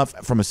enough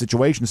from a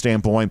situation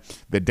standpoint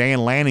that Dan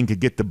Lanning could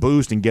get the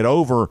boost and get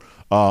over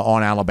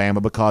on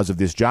Alabama because of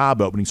this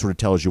job opening. Sort of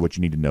tells you what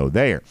you need to know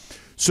there.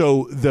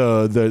 So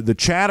the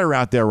chatter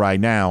out there right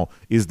now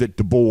is that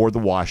DeBoer, the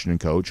Washington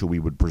coach, who we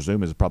would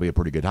presume is probably a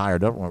pretty good hire,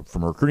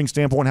 from a recruiting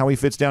standpoint, how he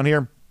fits down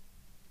here,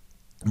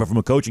 but from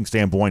a coaching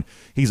standpoint,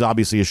 he's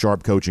obviously a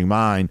sharp coaching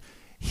mind.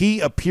 He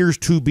appears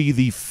to be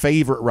the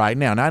favorite right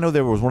now. Now, I know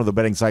there was one of the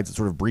betting sites that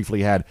sort of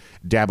briefly had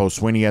Dabo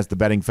Swinney as the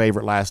betting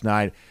favorite last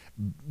night.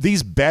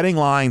 These betting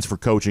lines for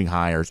coaching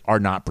hires are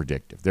not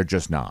predictive. They're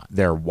just not.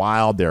 They're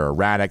wild. They're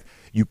erratic.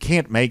 You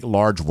can't make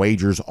large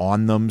wagers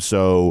on them,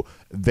 so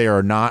they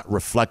are not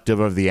reflective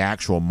of the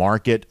actual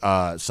market.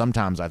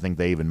 Sometimes I think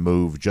they even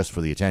move just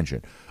for the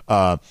attention.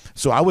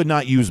 So I would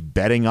not use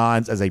betting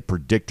odds as a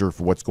predictor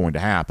for what's going to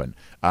happen.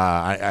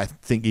 I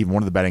think even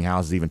one of the betting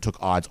houses even took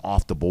odds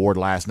off the board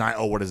last night.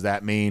 Oh, what does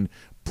that mean?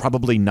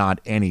 Probably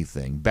not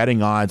anything.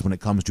 Betting odds when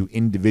it comes to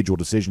individual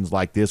decisions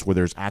like this where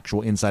there's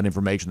actual inside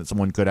information that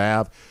someone could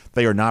have,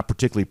 they are not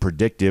particularly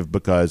predictive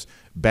because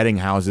betting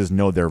houses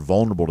know they're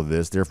vulnerable to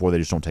this. Therefore, they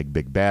just don't take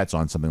big bets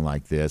on something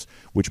like this,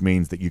 which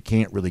means that you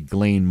can't really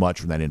glean much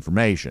from that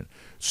information.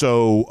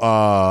 So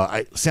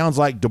it sounds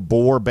like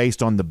DeBoer,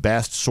 based on the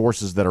best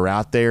sources that are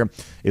out there,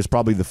 is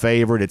probably the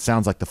favorite. It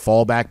sounds like the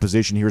fallback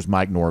position here is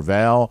Mike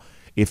Norvell.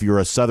 If you're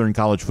a Southern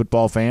college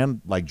football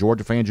fan, like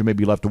Georgia fans, you may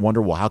be left to wonder,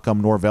 well, how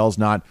come Norvell's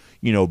not,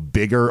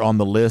 bigger on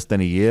the list than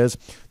he is?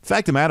 The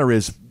fact of the matter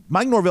is,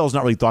 Mike Norvell is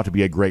not really thought to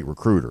be a great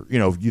recruiter.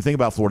 You think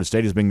about Florida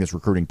State as being this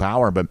recruiting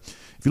power, but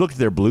if you look at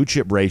their blue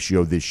chip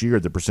ratio this year,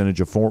 the percentage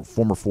of former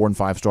 4- and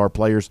 5-star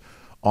players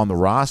on the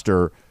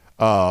roster,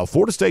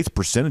 Florida State's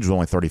percentage was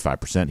only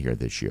 35% here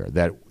this year.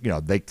 That,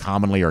 they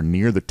commonly are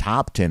near the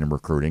top 10 in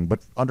recruiting, but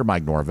under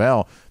Mike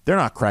Norvell, they're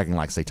not cracking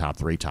like, say, top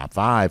 3, top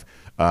 5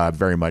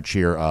 very much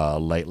here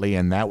lately,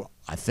 and that,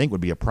 I think,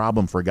 would be a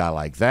problem for a guy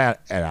like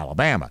that at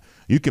Alabama.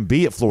 You can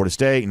be at Florida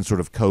State and sort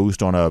of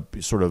coast on a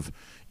sort of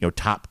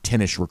top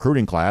 10-ish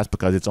recruiting class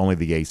because it's only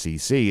the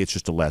ACC. It's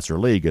just a lesser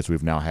league, as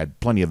we've now had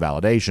plenty of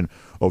validation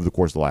over the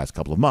course of the last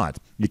couple of months.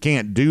 You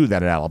can't do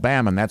that at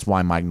Alabama, and that's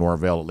why Mike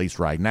Norvell, at least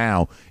right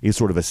now, is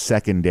sort of a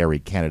secondary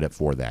candidate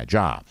for that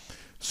job.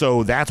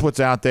 So that's what's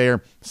out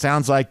there.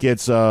 Sounds like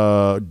it's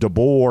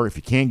DeBoer. If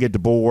you can't get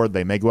DeBoer,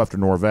 they may go after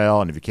Norvell,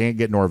 and if you can't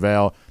get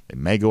Norvell, they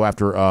may go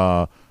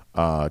after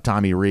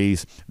Tommy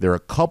Rees. There are a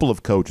couple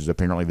of coaches,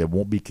 apparently, that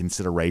won't be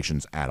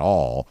considerations at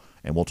all,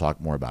 and we'll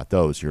talk more about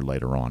those here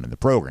later on in the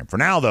program. For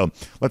now, though,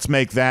 let's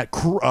make that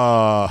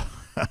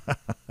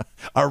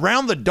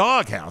Around the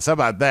Doghouse. How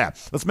about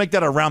that? Let's make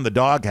that Around the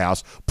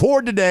Doghouse,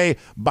 poured today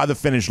by the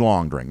Finnish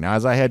Long Drink. Now,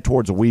 as I head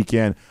towards the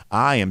weekend,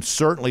 I am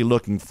certainly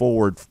looking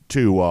forward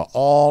to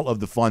all of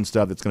the fun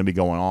stuff that's going to be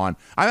going on.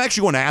 I'm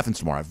actually going to Athens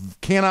tomorrow. I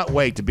cannot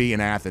wait to be in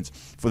Athens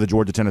for the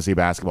Georgia-Tennessee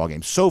basketball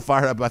game. So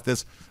fired up about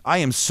this. I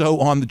am so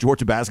on the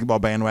Georgia basketball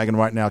bandwagon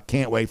right now.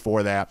 Can't wait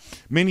for that.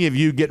 Many of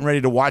you getting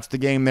ready to watch the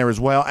game there as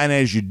well. And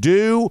as you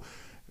do,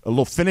 a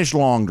little Finnish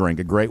Long Drink,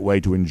 a great way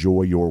to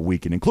enjoy your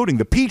weekend, including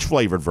the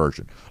peach-flavored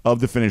version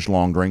of the Finnish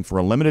Long Drink for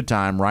a limited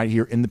time right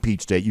here in the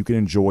Peach State. You can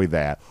enjoy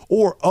that,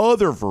 or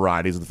other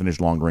varieties of the Finnish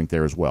Long Drink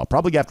there as well.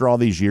 Probably after all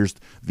these years,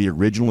 the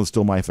original is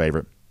still my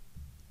favorite.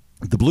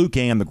 The blue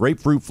can, the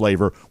grapefruit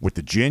flavor with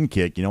the gin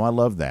kick, I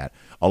love that.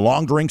 A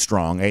long drink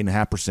strong,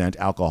 8.5%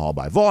 alcohol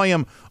by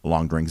volume. A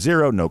long drink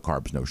zero, no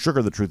carbs, no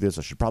sugar. The truth is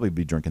I should probably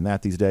be drinking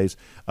that these days,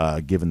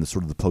 given the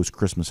sort of the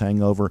post-Christmas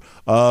hangover.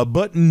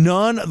 But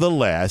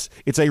nonetheless,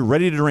 it's a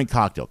ready-to-drink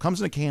cocktail. Comes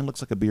in a can,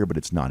 looks like a beer, but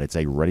it's not. It's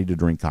a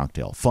ready-to-drink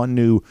cocktail. Fun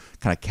new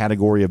kind of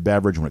category of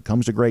beverage. When it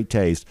comes to great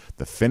taste,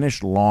 the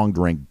finished long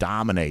drink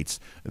dominates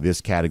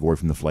this category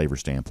from the flavor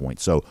standpoint.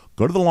 So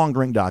go to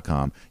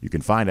thelongdrink.com. You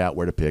can find out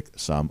where to pick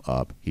some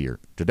up here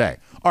today.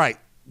 All right,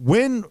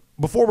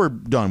 before we're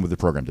done with the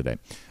program today,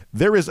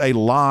 there is a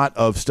lot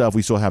of stuff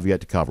we still have yet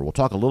to cover. We'll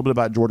talk a little bit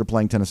about Georgia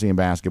playing Tennessee in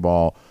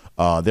basketball.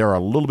 There are a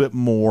little bit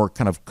more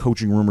kind of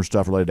coaching rumor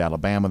stuff related to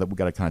Alabama that we've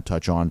got to kind of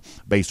touch on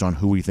based on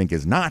who we think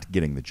is not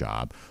getting the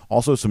job.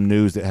 Also some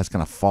news that has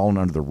kind of fallen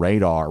under the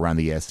radar around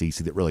the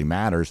SEC that really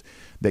matters,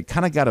 that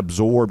kind of got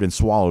absorbed and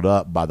swallowed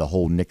up by the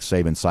whole Nick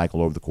Saban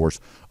cycle over the course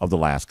of the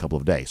last couple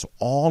of days. So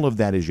all of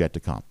that is yet to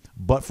come.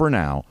 But for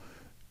now,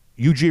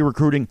 UGA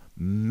recruiting,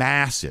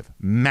 massive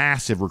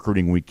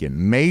recruiting weekend.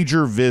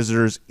 Major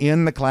visitors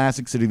in the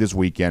Classic City this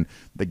weekend.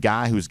 The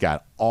guy who's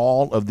got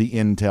all of the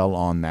intel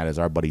on that is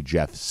our buddy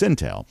Jeff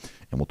Sentell,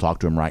 and we'll talk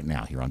to him right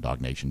now here on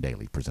DawgNation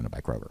Daily, presented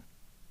by Kroger.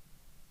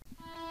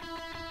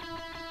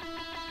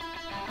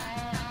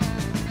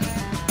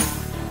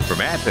 From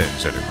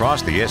Athens and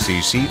across the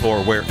SEC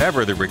or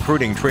wherever the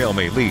recruiting trail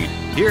may lead,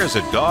 here's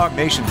a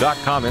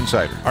DawgNation.com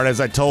insider. All right, as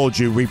I told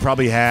you, we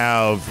probably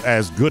have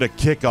as good a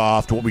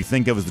kickoff to what we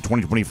think of as the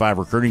 2025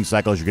 recruiting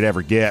cycle as you could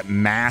ever get.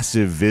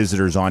 Massive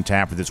visitors on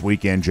tap for this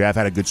weekend. Jeff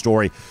had a good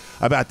story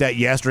about that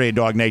yesterday at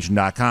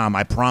DawgNation.com.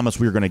 I promise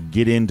we were going to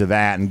get into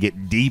that and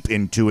get deep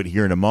into it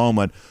here in a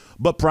moment.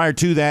 But prior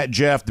to that,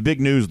 Jeff, the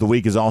big news of the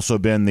week has also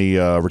been the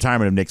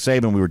retirement of Nick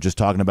Saban. We were just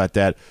talking about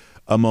that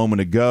a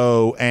moment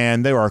ago,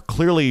 and there are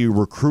clearly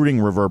recruiting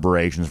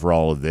reverberations for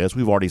all of this.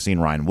 We've already seen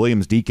Ryan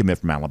Williams decommit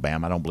from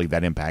Alabama. I don't believe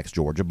that impacts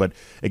Georgia, but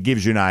it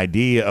gives you an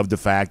idea of the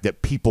fact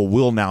that people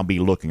will now be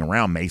looking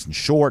around. Mason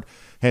Short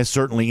has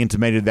certainly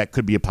intimated that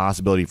could be a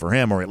possibility for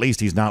him, or at least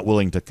he's not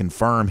willing to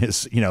confirm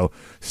his,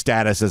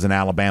 status as an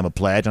Alabama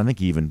pledge. I think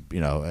he even,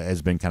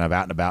 has been kind of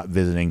out and about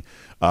visiting,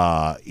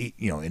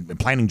 and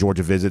planning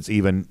Georgia visits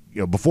even,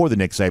 before the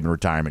Nick Saban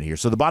retirement here.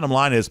 So the bottom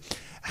line is,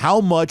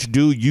 how much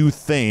do you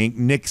think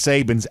Nick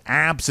Saban's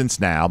absence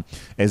now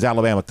as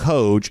Alabama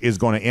coach is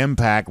going to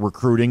impact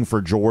recruiting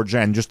for Georgia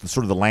and just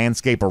sort of the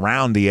landscape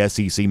around the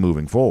SEC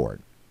moving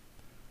forward?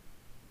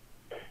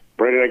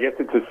 Brandon, I guess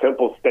it's a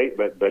simple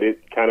statement, but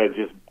it's kind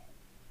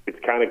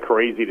of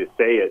crazy to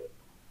say it.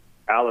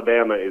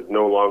 Alabama is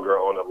no longer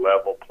on a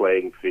level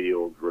playing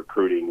field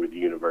recruiting with the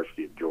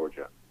University of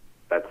Georgia.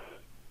 That's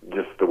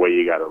just the way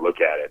you got to look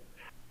at it.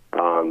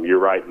 You're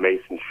right,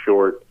 Mason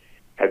Short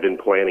had been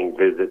planning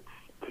visits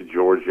to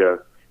Georgia.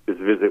 This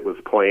visit was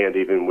planned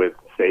even with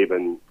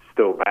Saban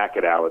still back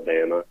at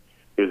Alabama.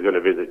 He was going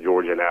to visit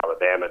Georgia and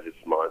Alabama this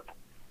month.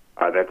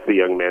 That's the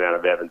young man out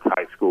of Evans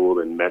High School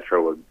in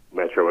Metro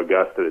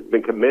Augusta that's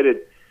been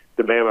committed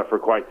to Bama for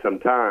quite some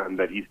time,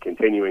 but he's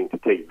continuing to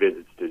take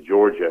visits to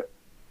Georgia,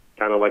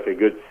 kind of like a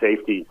good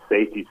safety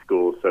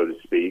school, so to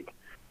speak.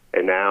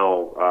 And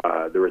now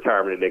the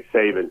retirement of Nick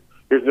Saban.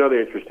 Here's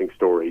another interesting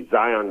story.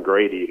 Zion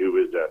Grady, who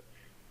was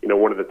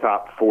one of the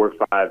top 4 or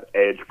 5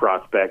 edge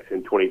prospects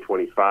in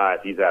 2025.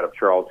 He's out of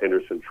Charles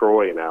Henderson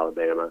Troy in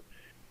Alabama.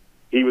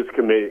 He was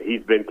committed.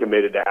 He's been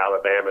committed to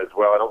Alabama as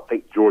well. I don't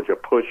think Georgia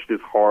pushed as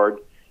hard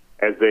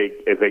as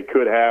they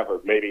could have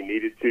or maybe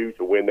needed to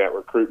win that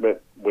recruitment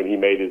when he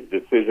made his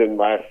decision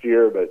last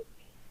year. But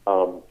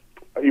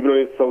even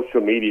on his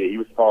social media, he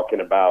was talking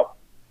about,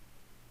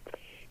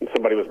 and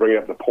somebody was bringing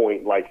up the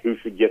point, like, who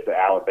should get the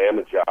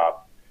Alabama job.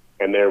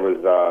 And there was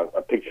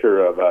a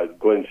picture of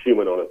Glenn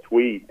Schumann on a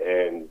tweet,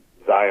 and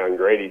Zion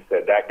Grady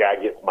said, that guy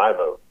gets my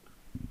vote.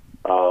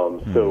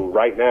 So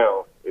right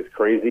now, as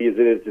crazy as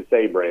it is to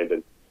say,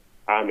 Brandon,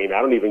 I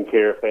don't even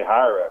care if they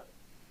hire a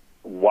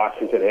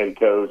Washington head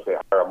coach, they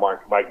hire a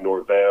Mike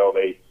Norvell,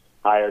 they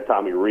hire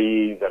Tommy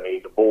Rees,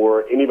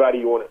 DeBoer, anybody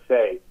you want to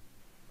say.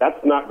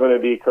 That's not going to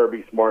be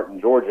Kirby Smart in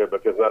Georgia,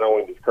 because not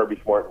only does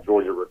Kirby Smart in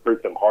Georgia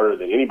recruit them harder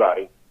than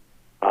anybody,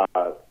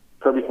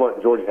 Kirby Smart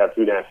and Georgia have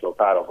 2 national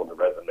titles on the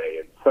resume,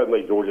 and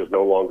suddenly Georgia's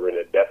no longer in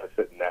a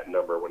deficit in that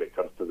number when it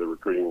comes to the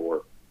recruiting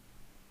war.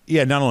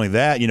 Yeah, not only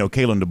that,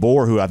 Kalen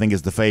DeBoer, who I think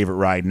is the favorite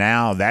right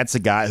now, that's a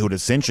guy who would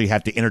essentially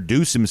have to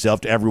introduce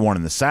himself to everyone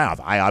in the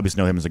South. I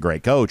obviously know him as a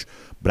great coach,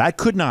 but I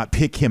could not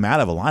pick him out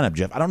of a lineup,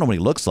 Jeff. I don't know what he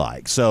looks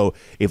like. So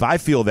if I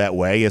feel that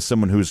way as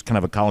someone who's kind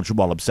of a college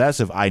football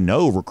obsessive, I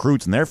know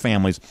recruits and their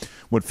families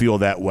would feel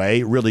that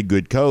way. Really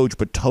good coach,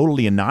 but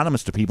totally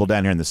anonymous to people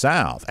down here in the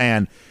South.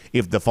 And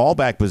if the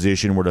fallback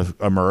position were to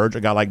emerge,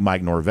 a guy like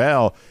Mike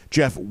Norvell,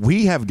 Jeff,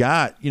 we have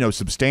got,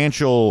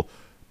 substantial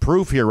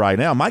proof here right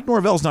now. Mike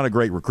Norvell's not a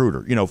great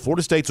recruiter.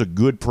 Florida State's a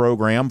good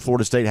program.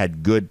 Florida State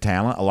had good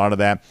talent. A lot of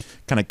that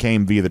kind of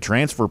came via the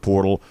transfer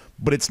portal.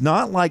 But it's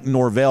not like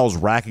Norvell's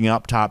racking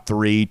up top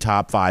 3,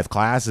 top 5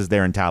 classes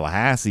there in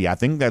Tallahassee. I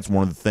think that's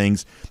one of the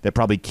things that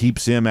probably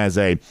keeps him as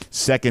a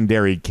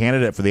secondary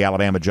candidate for the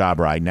Alabama job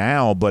right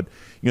now. But,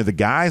 the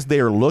guys they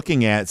are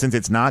looking at, since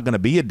it's not going to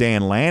be a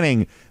Dan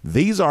Lanning,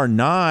 these are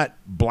not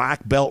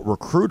black belt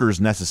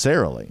recruiters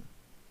necessarily.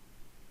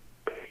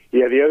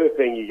 Yeah, the other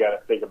thing you got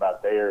to think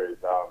about there is,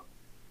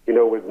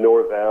 with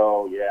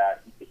Norvell,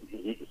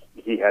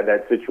 he had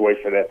that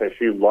situation at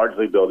FSU,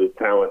 largely built his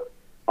talent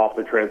off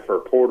the transfer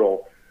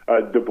portal.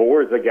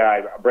 DeBoer is a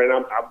guy,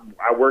 Brandon,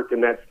 I worked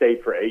in that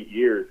state for 8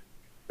 years.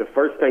 The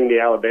first thing the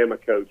Alabama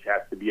coach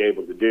has to be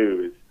able to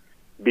do is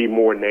be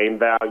more name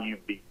value,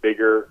 be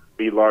bigger,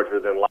 be larger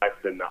than life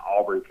than the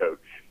Auburn coach.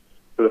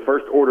 So the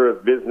first order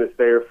of business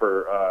there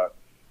for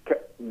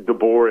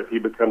DeBoer, if he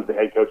becomes the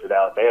head coach at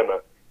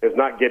Alabama, is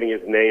not getting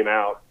his name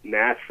out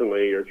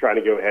nationally or trying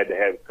to go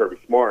head-to-head with Kirby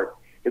Smart.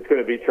 It's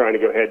going to be trying to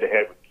go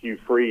head-to-head with Hugh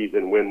Freeze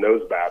and win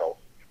those battles.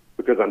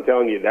 Because I'm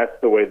telling you, that's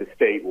the way the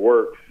state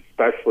works,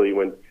 especially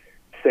when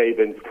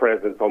Saban's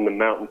presence on the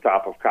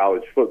mountaintop of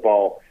college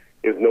football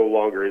is no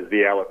longer as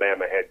the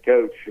Alabama head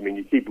coach. I mean,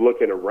 you keep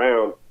looking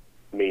around.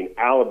 I mean,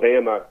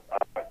 Alabama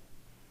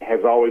has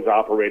always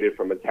operated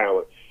from a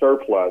talent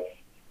surplus.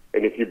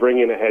 And if you bring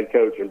in a head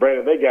coach, and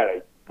Brandon, they got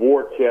a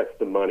war chest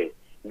of money.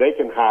 They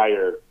can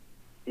hire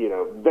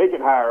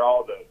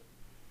all the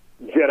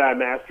Jedi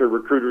Master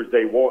recruiters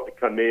they want to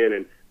come in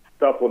and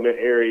supplement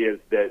areas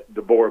that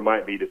DeBoer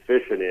might be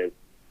deficient in.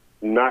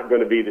 Not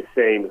going to be the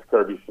same as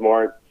Kirby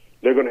Smart.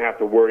 They're going to have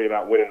to worry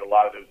about winning a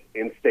lot of those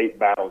in-state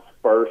battles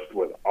first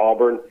with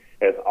Auburn.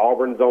 As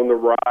Auburn's on the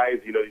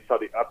rise, you saw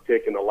the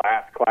uptick in the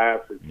last class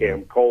with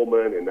Cam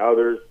Coleman and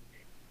others.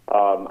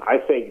 I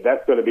think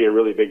that's going to be a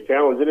really big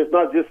challenge. And it's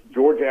not just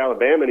Georgia,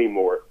 Alabama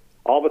anymore.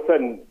 All of a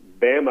sudden,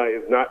 Bama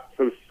is not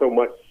so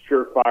much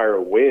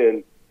surefire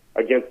win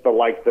against the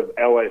likes of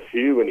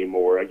LSU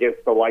anymore,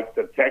 against the likes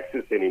of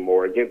Texas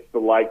anymore, against the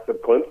likes of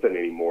Clemson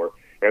anymore,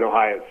 and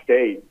Ohio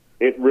State.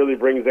 It really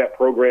brings that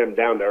program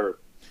down to earth.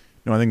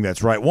 No, I think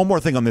that's right. One more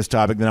thing on this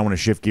topic, then I want to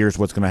shift gears to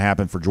what's going to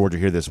happen for Georgia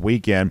here this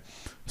weekend.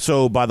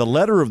 So by the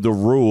letter of the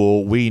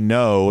rule, we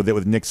know that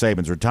with Nick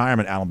Saban's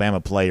retirement, Alabama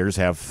players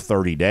have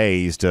 30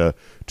 days to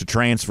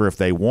transfer if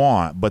they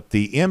want. But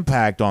the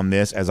impact on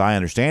this, as I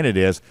understand it,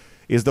 is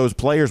those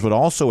players would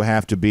also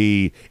have to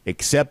be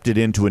accepted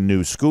into a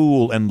new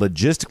school, and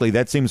logistically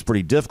that seems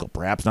pretty difficult.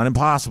 Perhaps not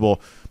impossible,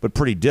 but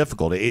pretty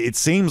difficult. It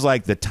seems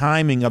like the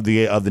timing of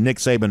the Nick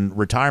Saban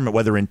retirement,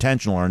 whether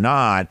intentional or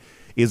not,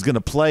 is going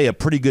to play a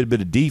pretty good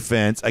bit of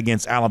defense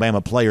against Alabama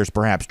players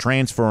perhaps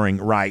transferring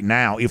right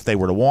now if they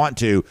were to want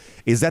to.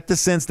 Is that the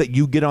sense that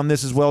you get on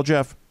this as well,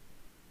 Jeff?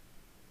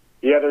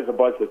 Yeah, there's a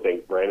bunch of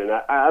things, Brandon.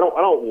 I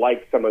don't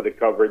like some of the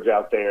coverage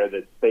out there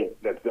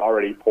that's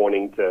already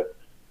pointing to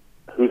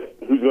who's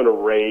going to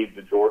raid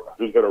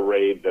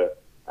the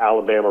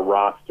Alabama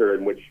roster,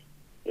 in which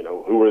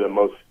who are the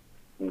most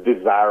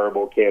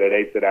desirable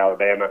candidates at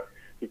Alabama.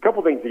 A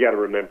couple things you got to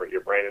remember here,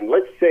 Brandon.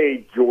 Let's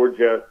say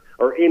Georgia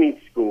or any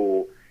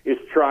school is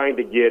trying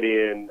to get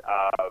in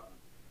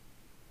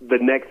the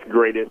next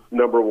greatest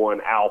number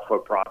one alpha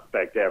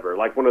prospect ever,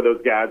 like one of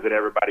those guys that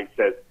everybody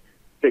says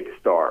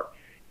 6-star,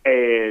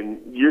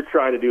 and you're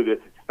trying to do this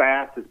as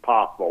fast as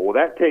possible. Well,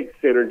 that takes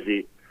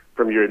synergy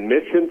from your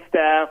admissions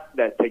staff,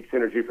 that takes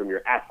synergy from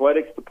your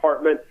athletics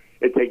department,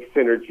 it takes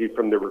synergy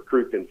from the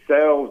recruit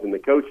themselves and the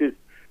coaches,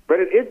 but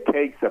it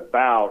takes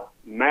about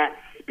max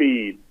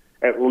speed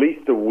at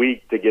least a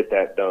week to get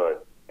that done.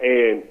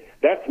 And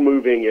that's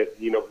moving at,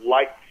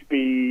 light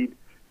speed.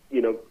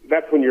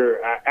 That's when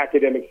your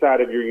academic side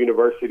of your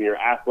university and your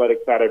athletic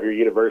side of your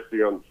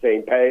university are on the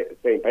same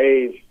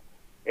page,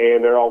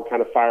 and they're all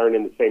kind of firing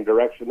in the same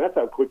direction. That's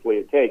how quickly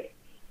it takes.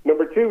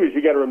 Number two is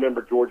you got to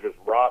remember Georgia's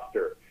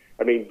roster.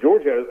 I mean,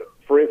 Georgia,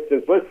 for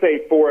instance, let's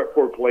say four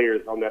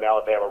players on that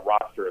Alabama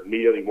roster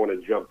immediately want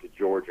to jump to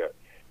Georgia.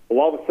 Well,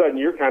 all of a sudden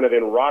you're kind of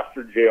in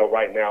roster jail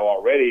right now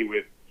already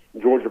with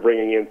Georgia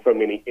bringing in so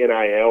many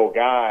NIL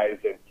guys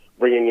and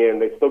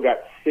they still got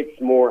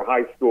 6 more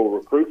high school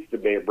recruits to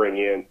bring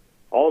in.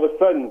 All of a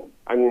sudden,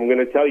 I'm going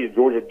to tell you,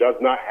 Georgia does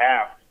not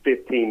have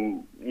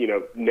 15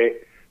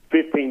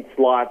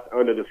 slots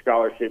under the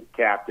scholarship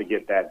cap to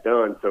get that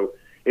done. So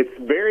it's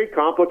very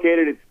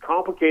complicated. It's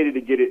complicated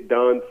to get it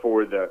done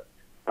for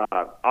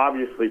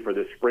obviously for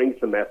the spring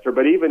semester,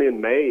 but even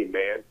in May,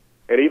 man,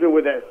 and even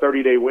with that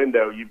 30-day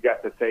window, you've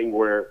got the thing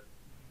where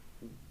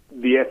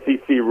the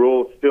SEC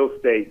rule still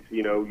states,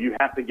 you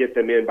have to get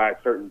them in by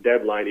a certain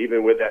deadline,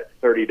 even with that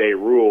 30-day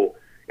rule,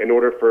 in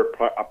order for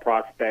a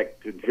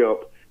prospect to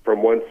jump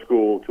from one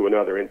school to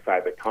another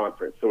inside the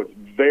conference. So it's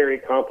very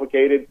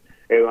complicated.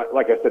 And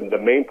like I said, the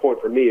main point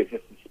for me is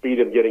just the speed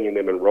of getting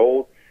them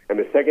enrolled. And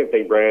the second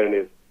thing, Brandon,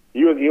 is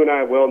you and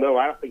I well know,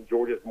 I don't think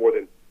Georgia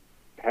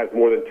has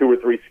more than 2 or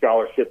 3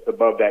 scholarships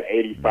above that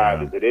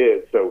 85 as it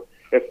is. So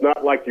it's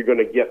not like you're going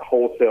to get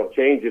wholesale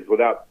changes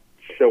without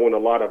showing a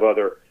lot of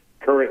other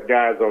current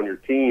guys on your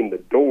team the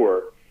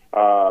door.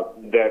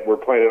 that we're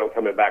planning on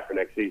coming back for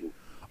next season.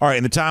 All right,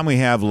 in the time we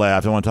have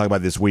left, I want to talk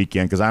about this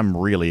weekend because I'm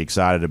really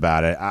excited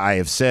about it. I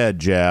have said,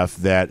 Jeff,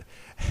 that,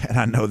 and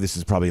I know this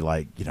is probably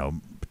like,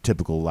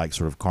 typical like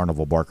sort of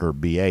Carnival Barker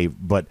BA,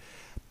 but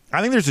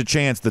I think there's a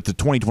chance that the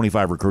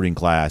 2025 recruiting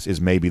class is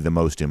maybe the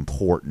most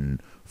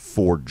important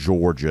for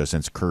Georgia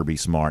since Kirby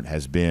Smart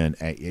has been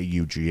at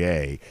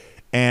UGA.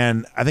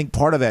 And I think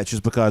part of that's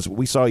just because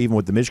we saw even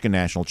with the Michigan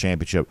National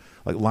Championship,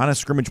 like line of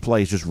scrimmage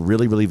play is just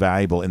really, really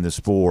valuable in the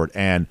sport.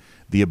 And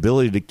the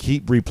ability to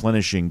keep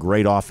replenishing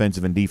great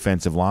offensive and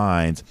defensive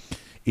lines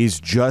is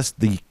just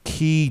the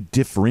key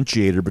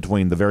differentiator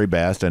between the very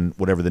best and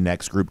whatever the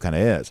next group kind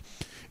of is.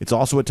 It's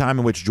also a time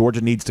in which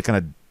Georgia needs to kind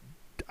of,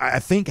 I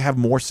think, have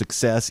more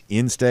success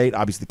in state.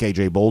 Obviously, the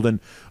KJ Bolden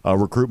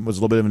recruitment was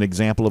a little bit of an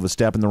example of a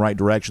step in the right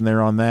direction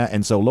there on that.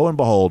 And so, lo and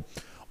behold,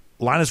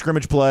 line of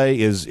scrimmage play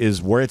is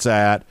where it's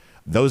at.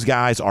 Those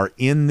guys are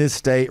in this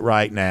state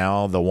right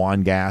now. The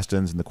Juan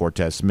Gastons and the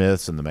Cortez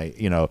Smiths and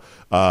the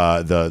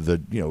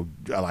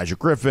Elijah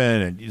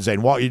Griffin and Zayden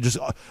Walker. You just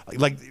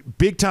like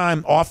big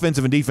time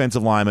offensive and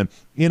defensive linemen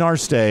in our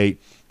state.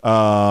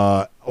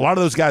 A lot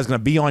of those guys are going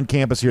to be on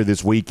campus here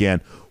this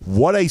weekend.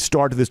 What a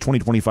start to this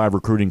 2025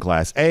 recruiting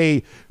class.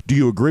 A, do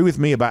you agree with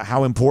me about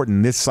how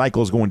important this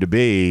cycle is going to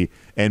be?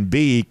 And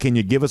B, can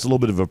you give us a little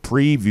bit of a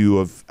preview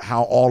of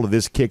how all of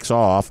this kicks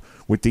off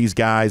with these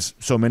guys,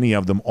 so many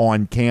of them,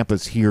 on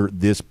campus here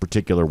this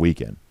particular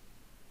weekend?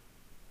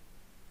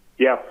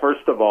 Yeah,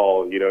 first of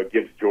all, it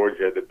gives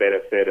Georgia the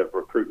benefit of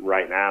recruiting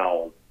right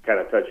now, kind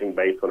of touching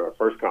base on our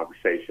first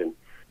conversation,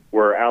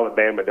 where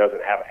Alabama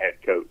doesn't have a head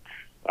coach.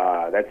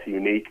 That's a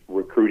unique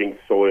recruiting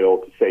soil,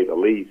 to say the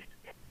least.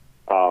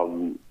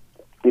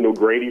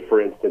 Grady, for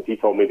instance, he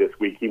told me this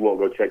week he won't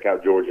go check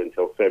out Georgia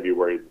until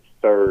February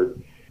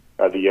 3rd,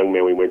 the young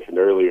man we mentioned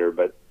earlier.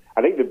 But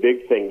I think the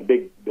big thing,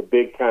 the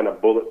big kind of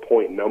bullet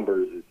point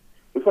numbers is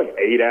looks like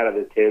 8 out of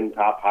the 10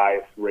 top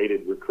highest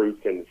rated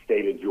recruits in the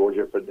state of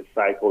Georgia for this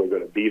cycle are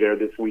going to be there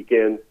this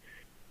weekend.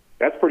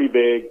 That's pretty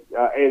big.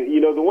 And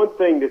the one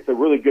thing that's a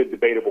really good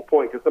debatable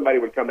point, because somebody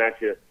would come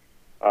at you,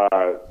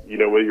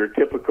 with your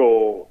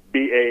typical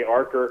B.A.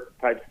 Archer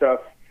type stuff,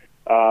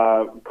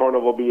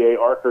 Carnival B.A.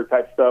 Archer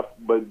type stuff,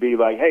 but be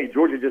like, hey,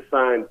 Georgia just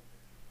signed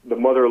the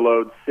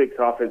motherlode 6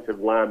 offensive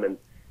linemen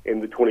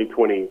in the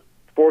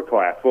 2024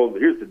 class. Well,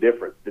 here's the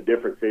difference. The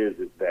difference is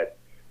that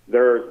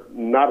there's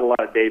not a lot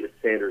of David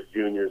Sanders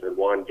Jr.'s and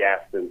Juan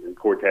Gastons and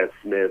Cortez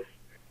Smiths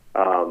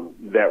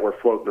that were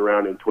floating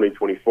around in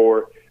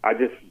 2024. I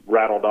just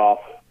rattled off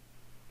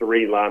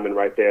 3 linemen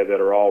right there that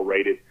are all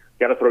rated.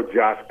 Got to throw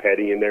Josh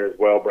Petty in there as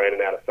well,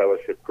 Brandon out of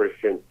Fellowship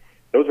Christian.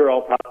 Those are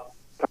all top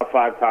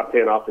 5, top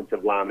 10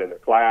 offensive linemen in the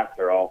class.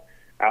 They're all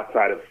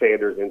outside of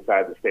Sanders,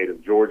 inside the state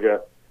of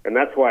Georgia. And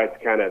that's why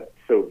it's kind of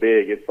so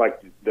big. It's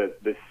like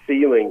the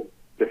ceiling,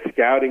 the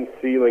scouting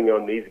ceiling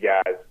on these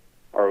guys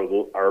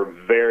are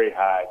very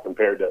high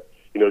compared to,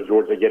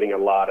 Georgia getting a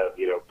lot of,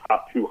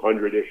 top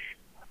 200-ish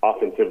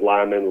offensive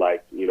linemen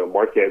like,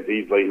 Marquez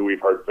Easley, who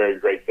we've heard very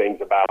great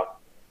things about,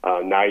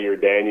 Nair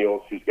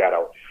Daniels, who's got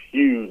a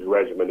huge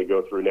regimen to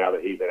go through now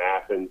that he's in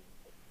Athens.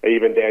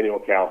 Even Daniel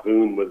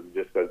Calhoun was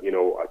just a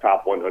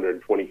top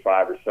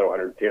 125 or so,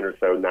 110 or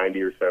so,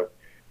 90 or so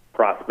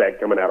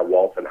prospect coming out of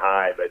Walton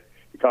High. But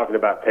you're talking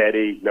about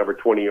Petty, number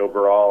 20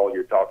 overall.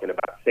 You're talking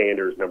about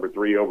Sanders, number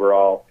 3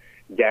 overall.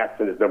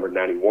 Gaston is number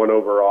 91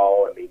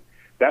 overall. I mean,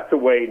 that's a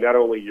way not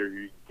only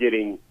you're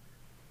getting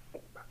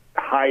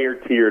higher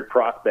tiered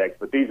prospects,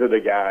 but these are the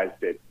guys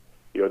that,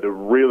 the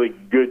really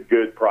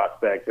good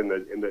prospects in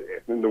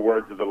the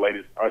words of the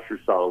latest Usher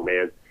song,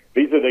 man.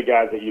 These are the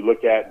guys that you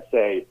look at and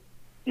say,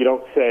 you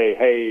don't say,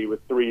 hey, with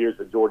 3 years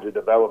of Georgia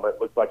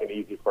development, looks like an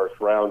easy first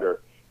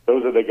rounder.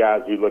 Those are the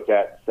guys you look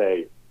at and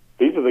say,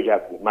 these are the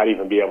guys that might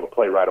even be able to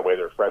play right away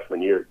their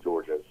freshman year at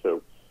Georgia.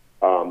 So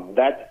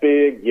that's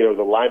big. The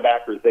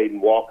linebacker, Zayden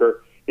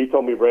Walker, he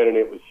told me, Brandon,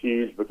 it was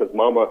huge because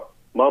Mama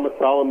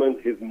Solomon,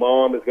 his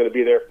mom, is going to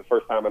be there for the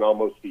first time in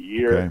almost a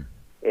year. Okay.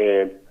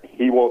 And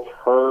he wants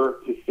her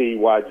to see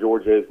why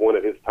Georgia is one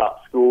of his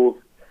top schools.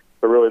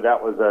 So really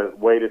that was a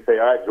way to say,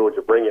 all right,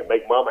 Georgia, bring it.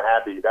 Make Mama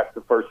happy. That's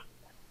the first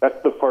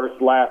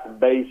last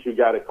base you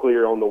got to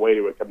clear on the way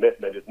to a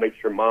commitment is make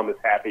sure Mom is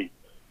happy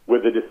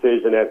with the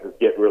decision as it's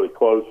getting really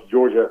close.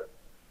 Georgia,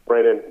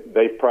 Brandon,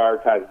 they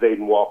prioritized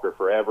Zayden Walker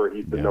forever.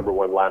 He's the number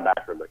 1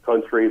 linebacker in the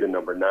country, the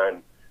number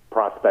 9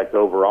 prospect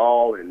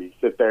overall. And you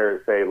sit there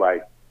and say,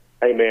 like,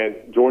 hey, man,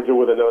 Georgia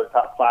with another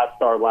top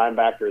 5-star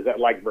linebacker, is that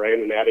like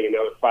Brandon adding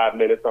another 5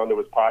 minutes onto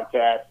his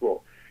podcast?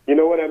 Well, you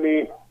know what I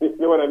mean? You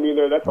know what I mean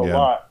there? That's a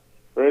lot.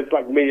 Or it's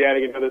like me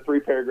adding another 3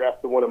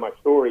 paragraphs to one of my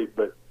stories,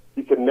 but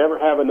you can never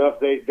have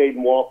enough Zayden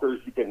Walkers.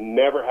 You can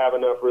never have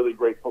enough really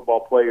great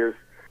football players.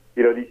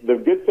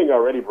 The good thing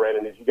already,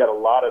 Brandon, is you got a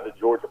lot of the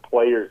Georgia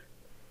players,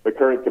 the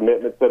current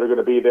commitments that are going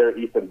to be there,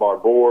 Ethan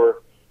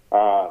Barbour,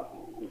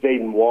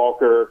 Zayden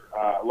Walker,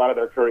 a lot of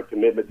their current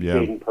commitments,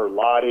 Jaden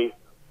Perlotti.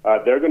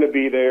 They're going to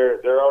be there.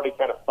 They're already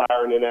kind of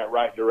firing in that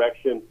right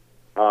direction.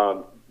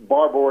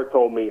 Barbour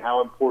told me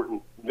how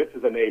important, this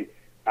is a name,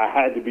 I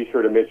had to be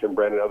sure to mention,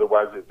 Brandon,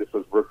 otherwise this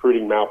was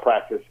recruiting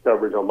malpractice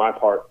coverage on my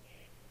part.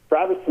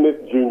 Travis Smith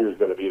Jr. is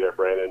going to be there,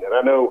 Brandon. And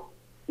I know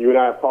you and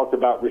I have talked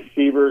about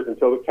receivers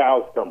until the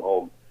cows come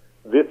home.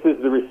 This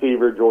is the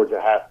receiver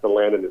Georgia has to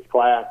land in this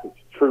class. It's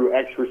a true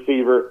X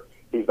receiver.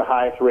 He's the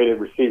highest-rated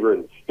receiver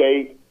in the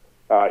state.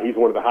 He's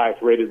one of the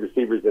highest-rated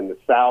receivers in the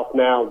South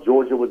now.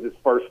 Georgia was his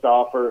first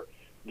offer.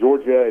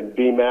 Georgia and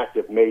BMAC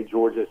have made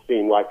Georgia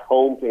seem like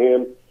home to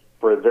him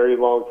for a very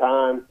long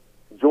time.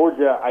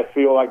 Georgia, I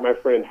feel like, my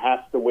friend, has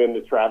to win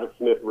the Travis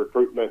Smith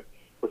recruitment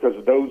because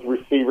those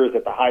receivers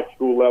at the high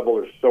school level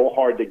are so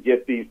hard to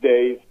get these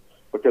days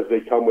because they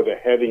come with a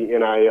heavy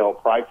NIL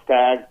price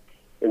tag.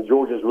 And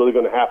Georgia's really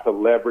going to have to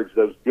leverage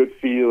those good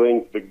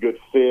feelings, the good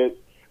fit,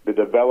 the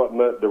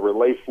development, the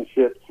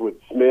relationships with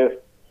Smith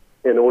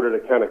in order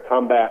to kind of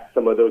combat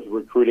some of those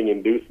recruiting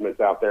inducements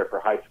out there for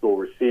high school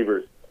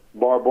receivers.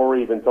 Barbour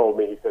even told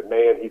me, he said,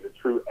 man, he's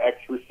a true X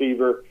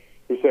receiver.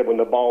 He said, when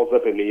the ball's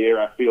up in the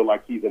air, I feel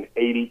like he's an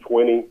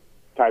 80-20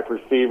 type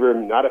receiver,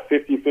 not a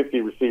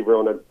 50-50 receiver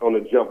on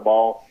a jump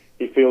ball.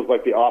 He feels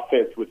like the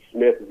offense with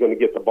Smith is going to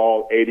get the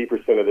ball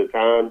 80% of the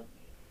time.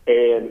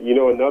 And, you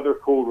know, another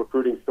cool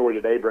recruiting story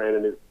today,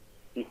 Brandon, is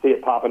you see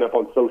it popping up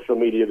on social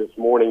media this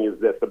morning, is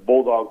that the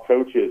Bulldog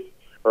coaches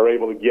are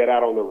able to get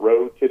out on the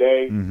road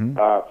today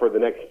for the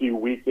next few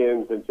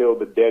weekends until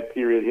the dead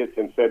period hits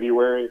in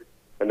February.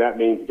 And that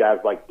means guys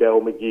like Dell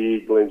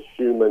McGee, Glenn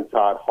Schumann,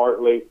 Todd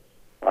Hartley,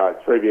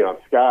 Travion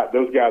Scott.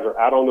 Those guys are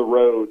out on the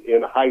road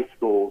in high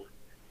schools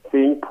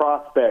seeing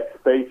prospects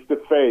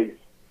face-to-face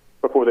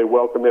before they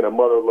welcome in a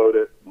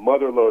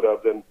motherload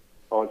of them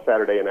on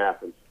Saturday in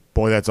Athens.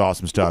 Boy, that's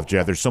awesome stuff,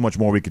 Jeff. There's so much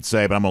more we could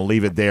say, but I'm going to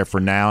leave it there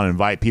for now and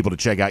invite people to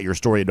check out your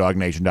story at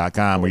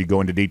DawgNation.com where you go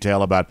into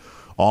detail about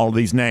all of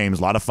these names,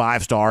 a lot of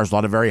 5 stars, a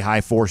lot of very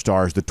high 4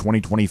 stars, the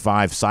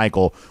 2025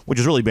 cycle, which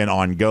has really been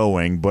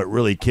ongoing, but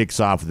really kicks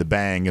off with a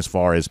bang as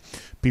far as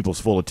people's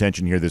full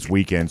attention here this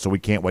weekend. So we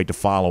can't wait to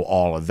follow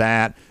all of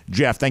that.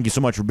 Jeff, thank you so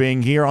much for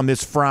being here on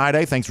this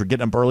Friday. Thanks for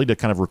getting up early to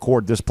kind of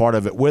record this part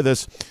of it with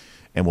us.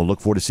 And we'll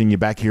look forward to seeing you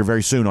back here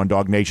very soon on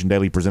DawgNation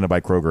Daily, presented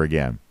by Kroger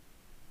again.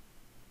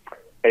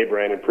 Hey,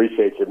 Brandon,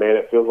 appreciate you, man.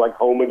 It feels like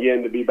home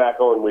again to be back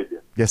on with you.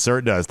 Yes, sir,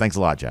 it does. Thanks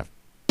a lot, Jeff.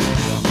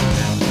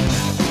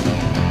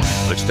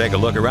 Let's take a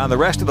look around the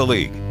rest of the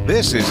league.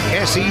 This is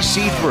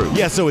SEC Through.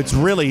 Yeah, so it's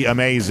really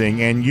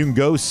amazing, and you can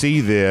go see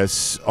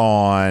this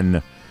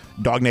on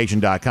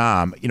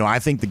DawgNation.com. You know, I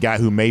think the guy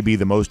who may be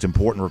the most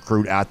important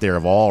recruit out there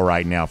of all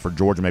right now for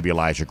Georgia may be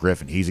Elijah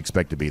Griffin. He's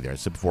expected to be there. I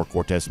said before,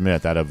 Cortez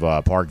Smith out of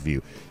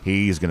Parkview.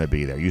 He's going to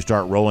be there. You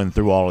start rolling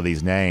through all of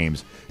these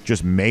names,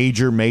 just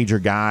major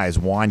guys.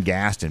 Juan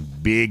Gaston,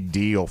 big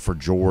deal for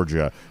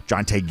Georgia.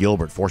 Jonte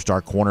Gilbert,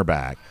 4-star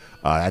cornerback.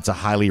 That's a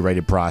highly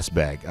rated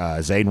prospect.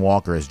 Zayden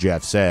Walker, as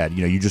Jeff said,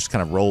 you know, you just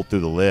kind of roll through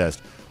the list.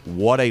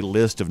 What a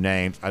list of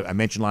names. I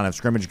mentioned line of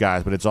scrimmage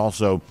guys, but it's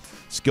also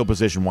skill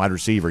position wide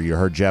receiver. You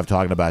heard Jeff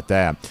talking about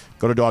that.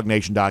 Go to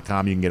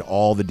DawgNation.com. You can get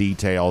all the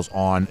details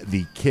on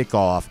the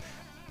kickoff,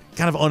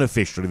 kind of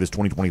unofficially, this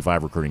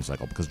 2025 recruiting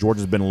cycle, because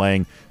Georgia's been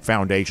laying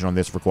foundation on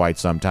this for quite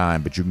some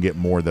time, but you can get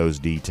more of those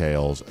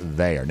details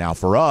there. Now,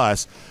 for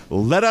us,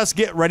 let us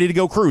get ready to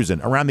go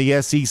cruising around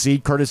the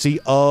SEC,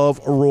 courtesy of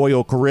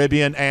Royal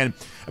Caribbean. And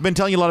I've been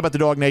telling you a lot about the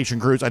DawgNation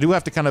cruise. I do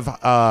have to kind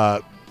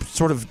of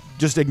sort of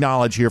just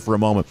acknowledge here for a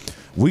moment,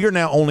 we are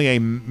now only a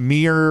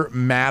mere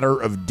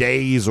matter of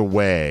days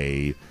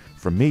away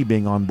from me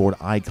being on board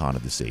Icon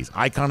of the Seas.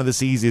 Icon of the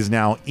Seas is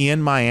now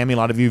in Miami. A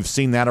lot of you have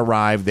seen that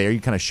arrive there. You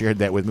kind of shared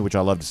that with me, which I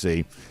love to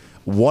see.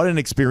 What an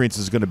experience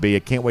it's going to be. I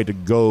can't wait to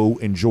go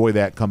enjoy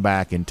that, come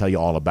back, and tell you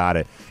all about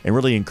it, and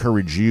really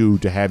encourage you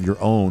to have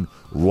your own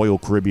Royal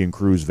Caribbean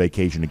cruise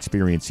vacation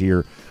experience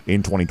here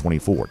in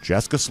 2024.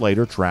 Jessica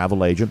Slater,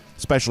 travel agent,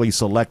 specially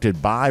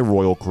selected by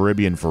Royal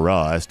Caribbean for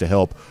us to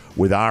help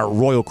with our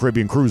Royal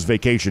Caribbean cruise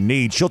vacation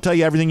needs. She'll tell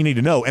you everything you need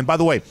to know. And by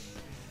the way,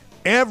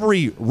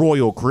 every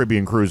Royal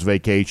Caribbean cruise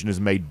vacation is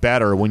made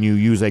better when you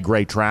use a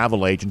great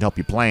travel agent to help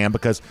you plan,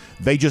 because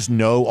they just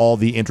know all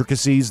the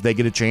intricacies. They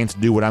get a chance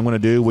to do what I'm going to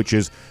do, which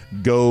is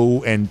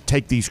go and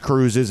take these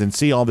cruises and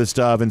see all this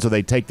stuff. And so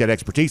they take that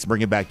expertise and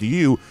bring it back to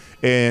you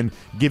and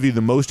give you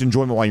the most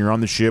enjoyment while you're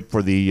on the ship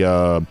for the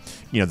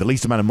the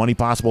least amount of money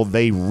possible.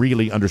 They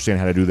really understand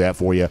how to do that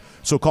for you.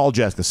 So call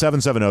Jessica,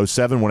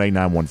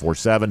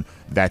 770-718-9147.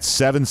 That's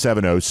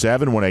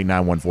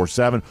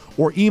 770-718-9147.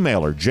 Or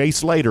email her,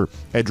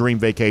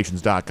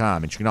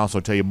 jslater@dreamvacations.com. And she can also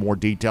tell you more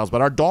details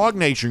about our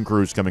DawgNation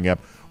cruise coming up,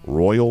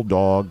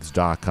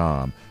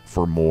 royaldogs.com,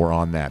 for more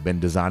on that. Been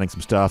designing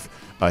some stuff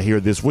here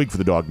this week for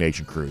the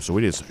DawgNation cruise. So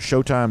it is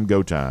showtime,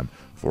 go time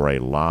for a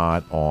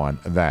lot on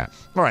that.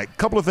 All right, a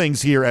couple of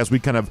things here as we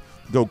kind of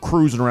go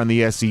cruising around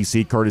the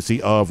SEC, courtesy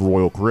of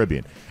Royal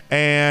Caribbean.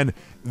 And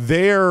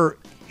there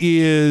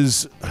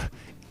is,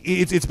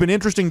 it's been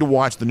interesting to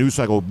watch the news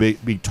cycle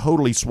be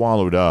totally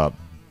swallowed up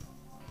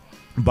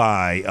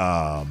by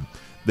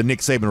the Nick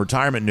Saban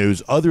retirement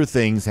news. Other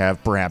things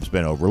have perhaps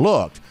been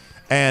overlooked.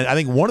 And I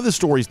think one of the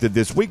stories that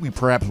this week we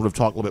perhaps would have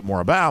talked a little bit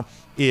more about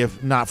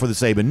if not for the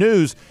Saban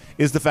news,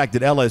 is the fact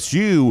that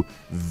LSU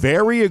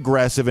very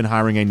aggressive in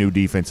hiring a new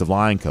defensive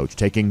line coach,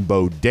 taking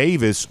Bo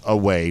Davis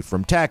away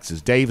from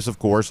Texas. Davis, of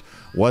course,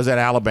 was at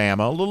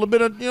Alabama. A little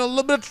bit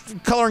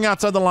of coloring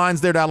outside the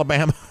lines there to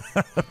Alabama.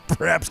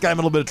 Perhaps got him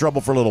in a little bit of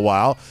trouble for a little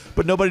while,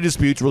 but nobody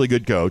disputes, really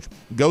good coach.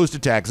 Goes to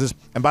Texas.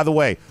 And by the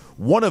way,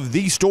 one of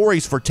the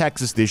stories for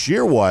Texas this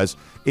year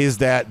is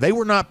that they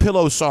were not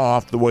pillow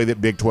soft the way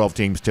that Big 12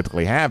 teams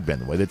typically have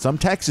been, the way that some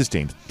Texas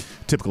teams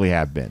typically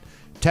have been.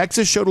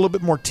 Texas showed a little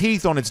bit more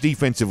teeth on its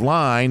defensive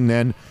line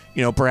than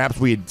perhaps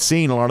we had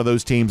seen a lot of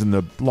those teams in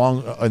the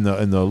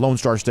Lone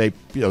Star State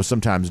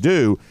sometimes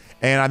do.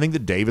 And I think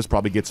that Davis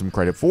probably gets some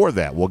credit for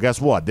that. Well, guess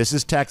what? This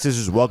is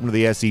Texas's welcome to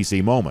the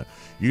SEC moment.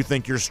 You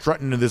think you're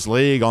strutting into this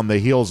league on the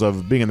heels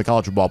of being in the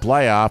college football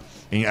playoff,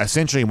 and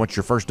essentially, what's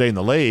your first day in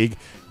the league?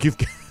 You've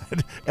got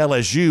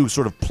LSU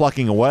sort of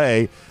plucking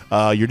away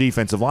your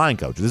defensive line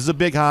coach. This is a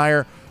big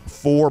hire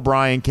for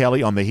Brian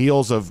Kelly on the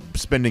heels of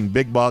spending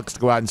big bucks to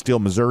go out and steal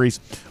Missouri's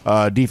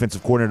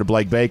defensive coordinator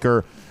Blake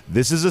Baker.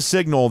 This is a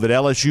signal that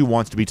LSU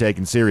wants to be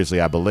taken seriously,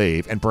 I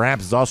believe, and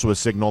perhaps it's also a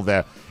signal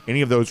that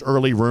any of those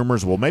early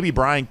rumors, well, maybe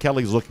Brian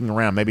Kelly's looking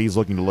around, maybe he's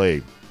looking to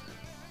leave.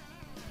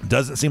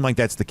 Doesn't seem like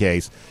that's the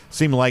case.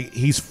 Seems like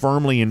he's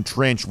firmly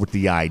entrenched with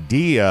the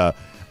idea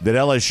that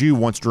LSU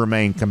wants to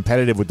remain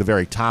competitive with the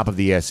very top of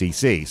the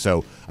SEC.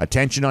 So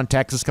attention on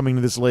Texas coming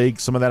to this league,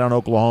 some of that on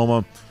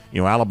Oklahoma.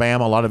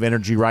 Alabama, a lot of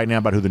energy right now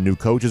about who the new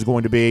coach is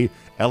going to be.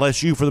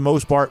 LSU, for the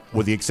most part,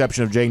 with the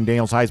exception of Jaden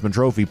Daniels' Heisman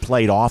Trophy,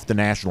 played off the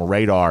national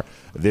radar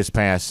this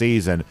past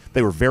season.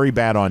 They were very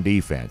bad on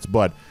defense,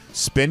 but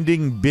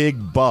spending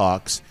big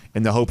bucks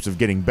in the hopes of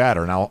getting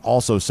better. And I'll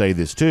also say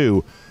this,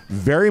 too,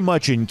 very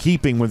much in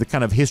keeping with the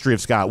kind of history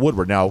of Scott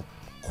Woodward. Now,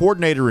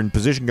 coordinator and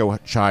position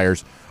coach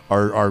hires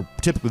are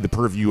typically the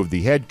purview of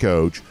the head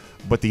coach,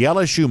 but the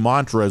LSU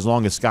mantra, as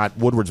long as Scott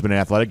Woodward's been an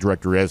athletic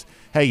director, is,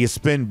 hey, you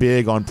spend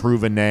big on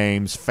proven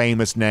names,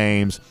 famous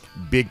names,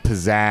 big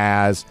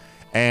pizzazz.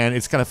 And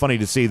it's kind of funny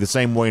to see the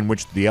same way in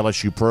which the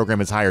LSU program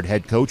has hired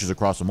head coaches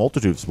across a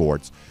multitude of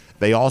sports.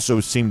 They also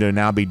seem to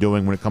now be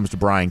doing when it comes to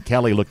Brian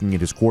Kelly, looking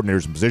at his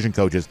coordinators and position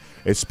coaches,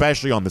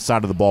 especially on the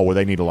side of the ball where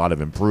they need a lot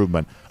of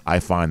improvement. I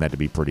find that to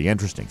be pretty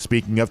interesting.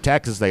 Speaking of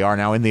Texas, they are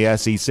now in the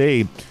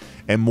SEC,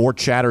 and more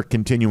chatter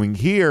continuing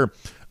here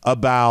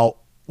about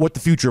what the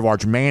future of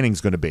Arch Manning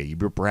is going to be. You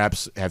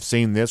perhaps have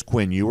seen this.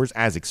 Quinn Ewers,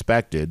 as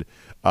expected,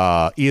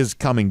 is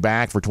coming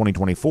back for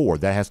 2024.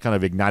 That has kind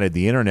of ignited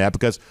the internet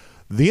because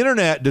the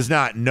internet does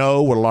not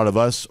know what a lot of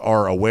us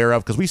are aware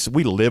of because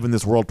we live in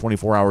this world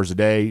 24 hours a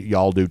day.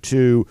 Y'all do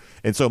too.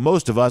 And so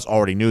most of us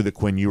already knew that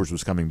Quinn Ewers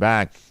was coming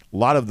back. A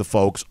lot of the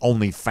folks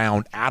only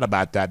found out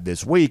about that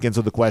this week. And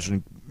so the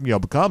question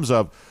becomes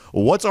of,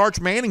 well, what's Arch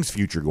Manning's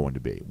future going to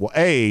be? Well,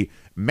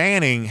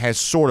 Manning has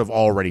sort of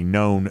already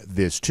known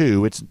this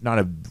too. It's not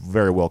a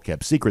very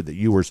well-kept secret that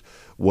Ewers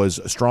was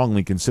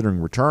strongly considering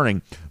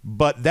returning,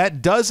 but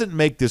that doesn't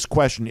make this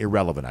question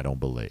irrelevant, I don't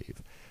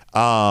believe.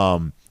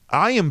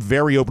 I am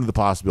very open to the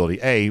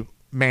possibility.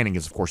 Manning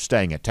is, of course,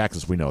 staying at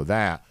Texas. We know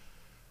that.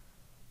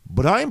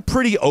 But I'm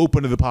pretty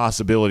open to the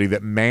possibility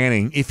that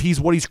Manning, if he's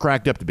what he's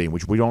cracked up to be,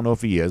 which we don't know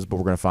if he is, but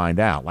we're going to find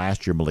out.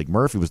 Last year, Malik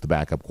Murphy was the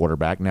backup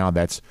quarterback. Now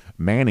that's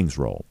Manning's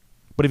role.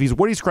 But if he's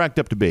what he's cracked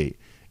up to be,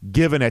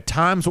 given at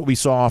times what we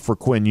saw for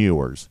Quinn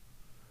Ewers,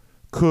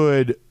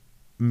 could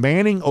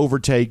Manning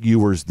overtake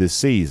Ewers this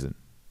season?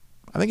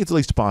 I think it's at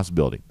least a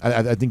possibility.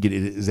 I think it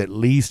is at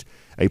least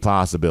a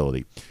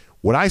possibility.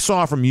 What I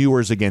saw from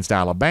Ewers against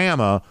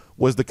Alabama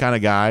was the kind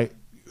of guy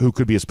who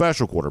could be a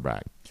special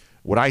quarterback.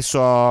 What I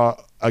saw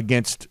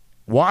against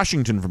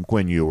Washington from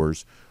Quinn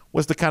Ewers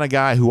was the kind of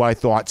guy who I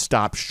thought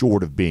stopped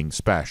short of being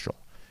special.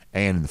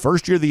 And in the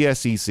first year of the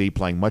SEC,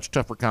 playing much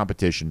tougher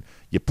competition,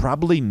 you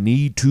probably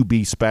need to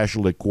be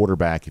special at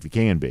quarterback if you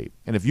can be.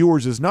 And if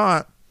Ewers is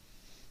not,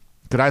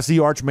 could I see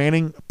Arch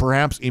Manning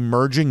perhaps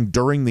emerging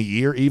during the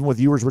year, even with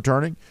Ewers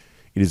returning?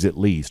 It is at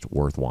least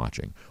worth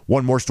watching.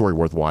 One more story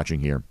worth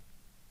watching here.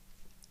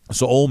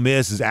 So Ole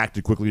Miss has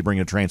acted quickly to bring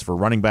a transfer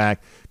running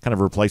back, kind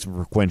of a replacement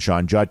for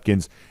Quinshon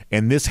Judkins.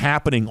 And this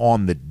happening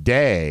on the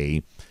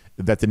day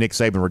that the Nick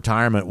Saban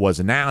retirement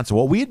was announced. And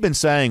what we had been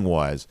saying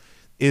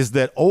is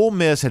that Ole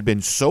Miss had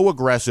been so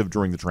aggressive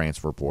during the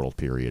transfer portal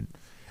period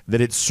that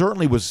it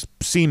certainly was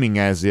seeming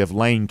as if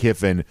Lane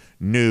Kiffin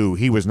knew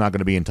he was not going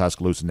to be in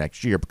Tuscaloosa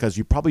next year, because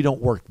you probably don't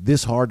work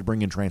this hard to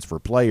bring in transfer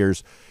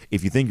players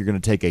if you think you're going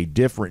to take a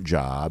different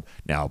job.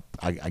 Now,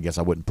 I guess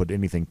I wouldn't put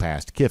anything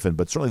past Kiffin,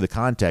 but certainly the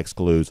context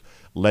clues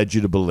led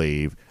you to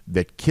believe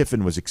that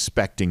Kiffin was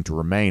expecting to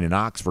remain in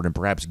Oxford and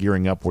perhaps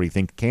gearing up what he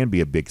thinks can be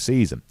a big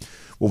season.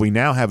 Well, we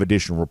now have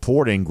additional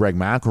reporting, Greg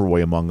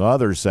McElroy among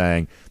others,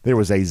 saying there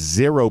was a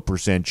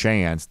 0%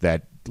 chance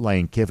that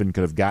Lane Kiffin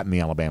could have gotten the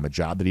Alabama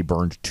job, that he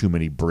burned too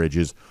many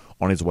bridges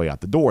on his way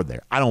out the door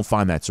there. I don't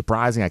find that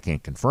surprising. I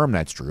can't confirm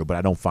that's true, but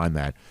I don't find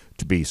that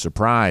to be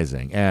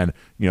surprising. And,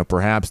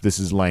 perhaps this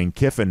is Lane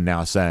Kiffin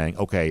now saying,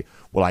 okay,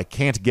 well, I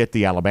can't get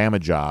the Alabama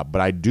job,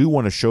 but I do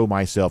want to show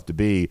myself to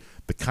be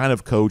the kind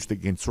of coach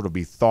that can sort of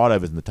be thought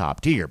of as in the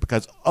top tier.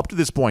 Because up to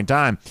this point in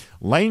time,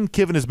 Lane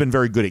Kiffin has been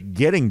very good at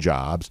getting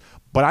jobs,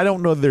 but I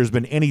don't know that there's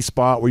been any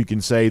spot where you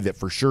can say that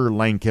for sure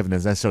Lane Kiffin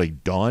has necessarily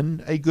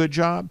done a good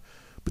job.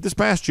 But this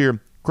past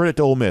year, credit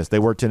to Ole Miss, they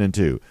were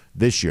 10-2.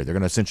 This year, they're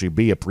going to essentially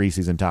be a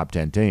preseason top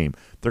 10 team.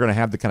 They're going to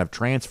have the kind of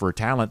transfer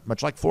talent,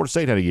 much like Florida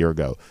State had a year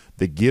ago,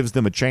 that gives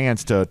them a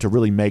chance to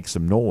really make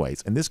some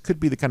noise. And this could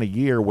be the kind of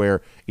year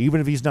where, even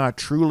if he's not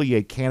truly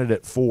a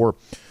candidate for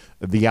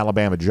the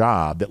Alabama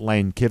job, that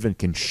Lane Kiffin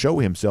can show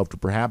himself to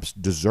perhaps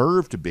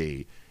deserve to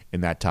be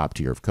in that top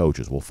tier of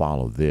coaches. We'll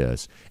follow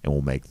this, and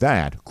we'll make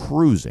that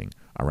cruising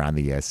around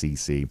the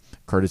SEC,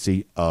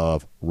 courtesy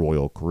of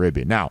Royal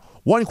Caribbean. Now,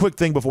 one quick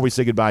thing before we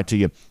say goodbye to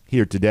you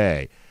here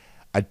today.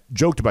 I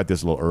joked about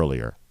this a little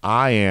earlier.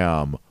 I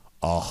am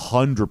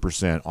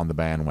 100% on the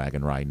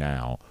bandwagon right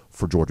now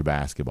for Georgia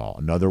basketball.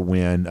 Another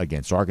win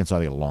against Arkansas.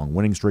 They got a long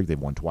winning streak. They've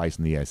won twice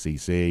in the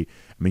SEC. I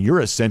mean,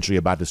 you're essentially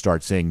about to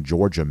start seeing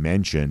Georgia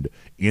mentioned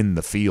in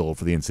the field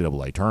for the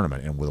NCAA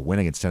tournament. And with a win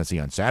against Tennessee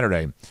on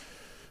Saturday,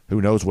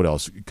 who knows what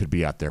else could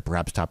be out there?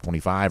 Perhaps top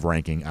 25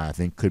 ranking, I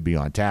think, could be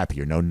on tap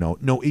here.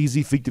 No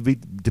easy feat to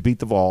beat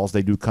the Vols.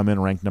 They do come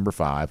in ranked number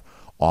 5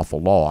 off a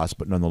loss,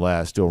 but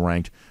nonetheless still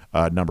ranked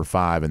number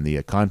 5 in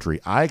the country.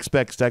 I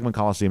expect Stegman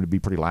Coliseum to be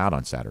pretty loud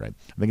on Saturday.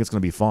 I think it's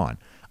going to be fun.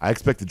 I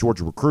expect the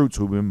Georgia recruits,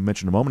 who we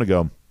mentioned a moment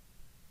ago,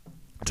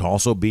 to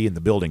also be in the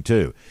building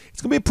too.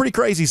 It's going to be a pretty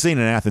crazy scene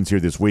in Athens here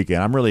this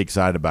weekend. I'm really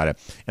excited about it,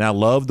 and I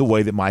love the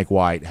way that Mike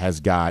White has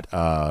got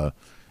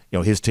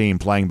his team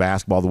playing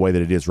basketball the way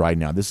that it is right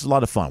now. This is a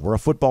lot of fun. We're a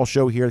football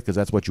show here because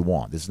that's what you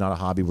want. This is not a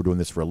hobby. We're doing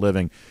this for a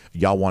living.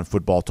 Y'all want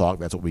football talk.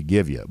 That's what we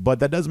give you. But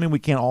that doesn't mean we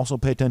can't also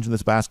pay attention to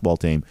this basketball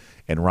team.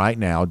 And right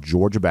now,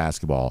 Georgia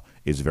basketball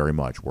is very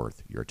much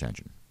worth your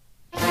attention.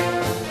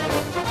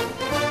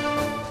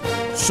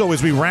 So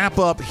as we wrap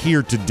up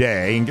here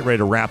today and get ready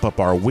to wrap up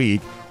our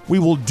week, we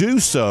will do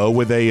so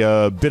with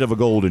a bit of a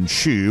golden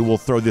shoe. We'll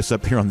throw this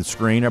up here on the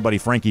screen. Our buddy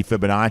Frankie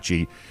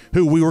Fibonacci,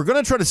 who we were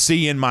going to try to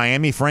see in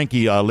Miami.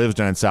 Frankie lives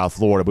down in South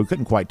Florida, but we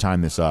couldn't quite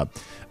time this up.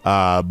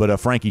 But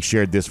Frankie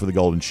shared this for the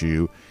golden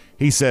shoe.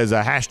 He says,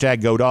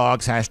 hashtag go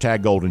dogs,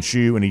 hashtag golden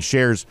shoe, and he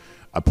shares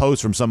a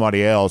post from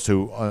somebody else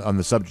who, on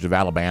the subject of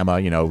Alabama,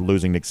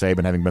 losing Nick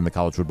Saban, having been in the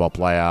college football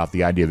playoff,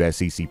 the idea of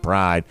SEC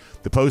pride.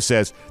 The post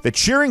says that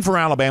cheering for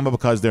Alabama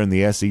because they're in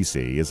the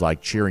SEC is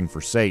like cheering for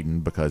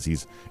Satan because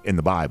he's in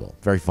the Bible.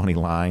 Very funny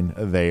line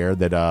there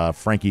that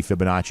Frankie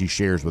Fibonacci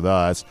shares with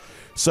us.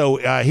 So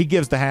he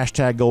gives the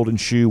hashtag golden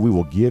shoe. We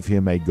will give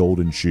him a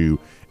golden shoe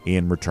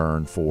in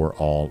return for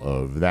all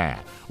of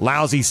that.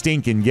 Lousy,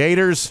 stinking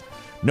Gators.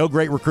 No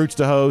great recruits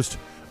to host.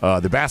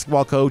 The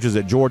basketball coach is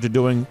at Georgia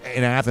doing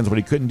in Athens what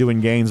he couldn't do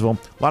in Gainesville.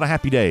 A lot of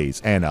happy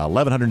days, and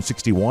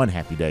 1,161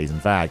 happy days,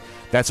 in fact.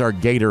 That's our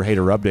Gator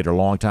Hater Updater.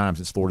 Long time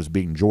since Florida's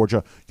beaten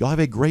Georgia. Y'all have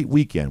a great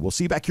weekend. We'll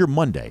see you back here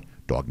Monday.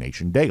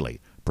 DawgNation Daily,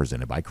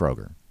 presented by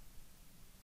Kroger.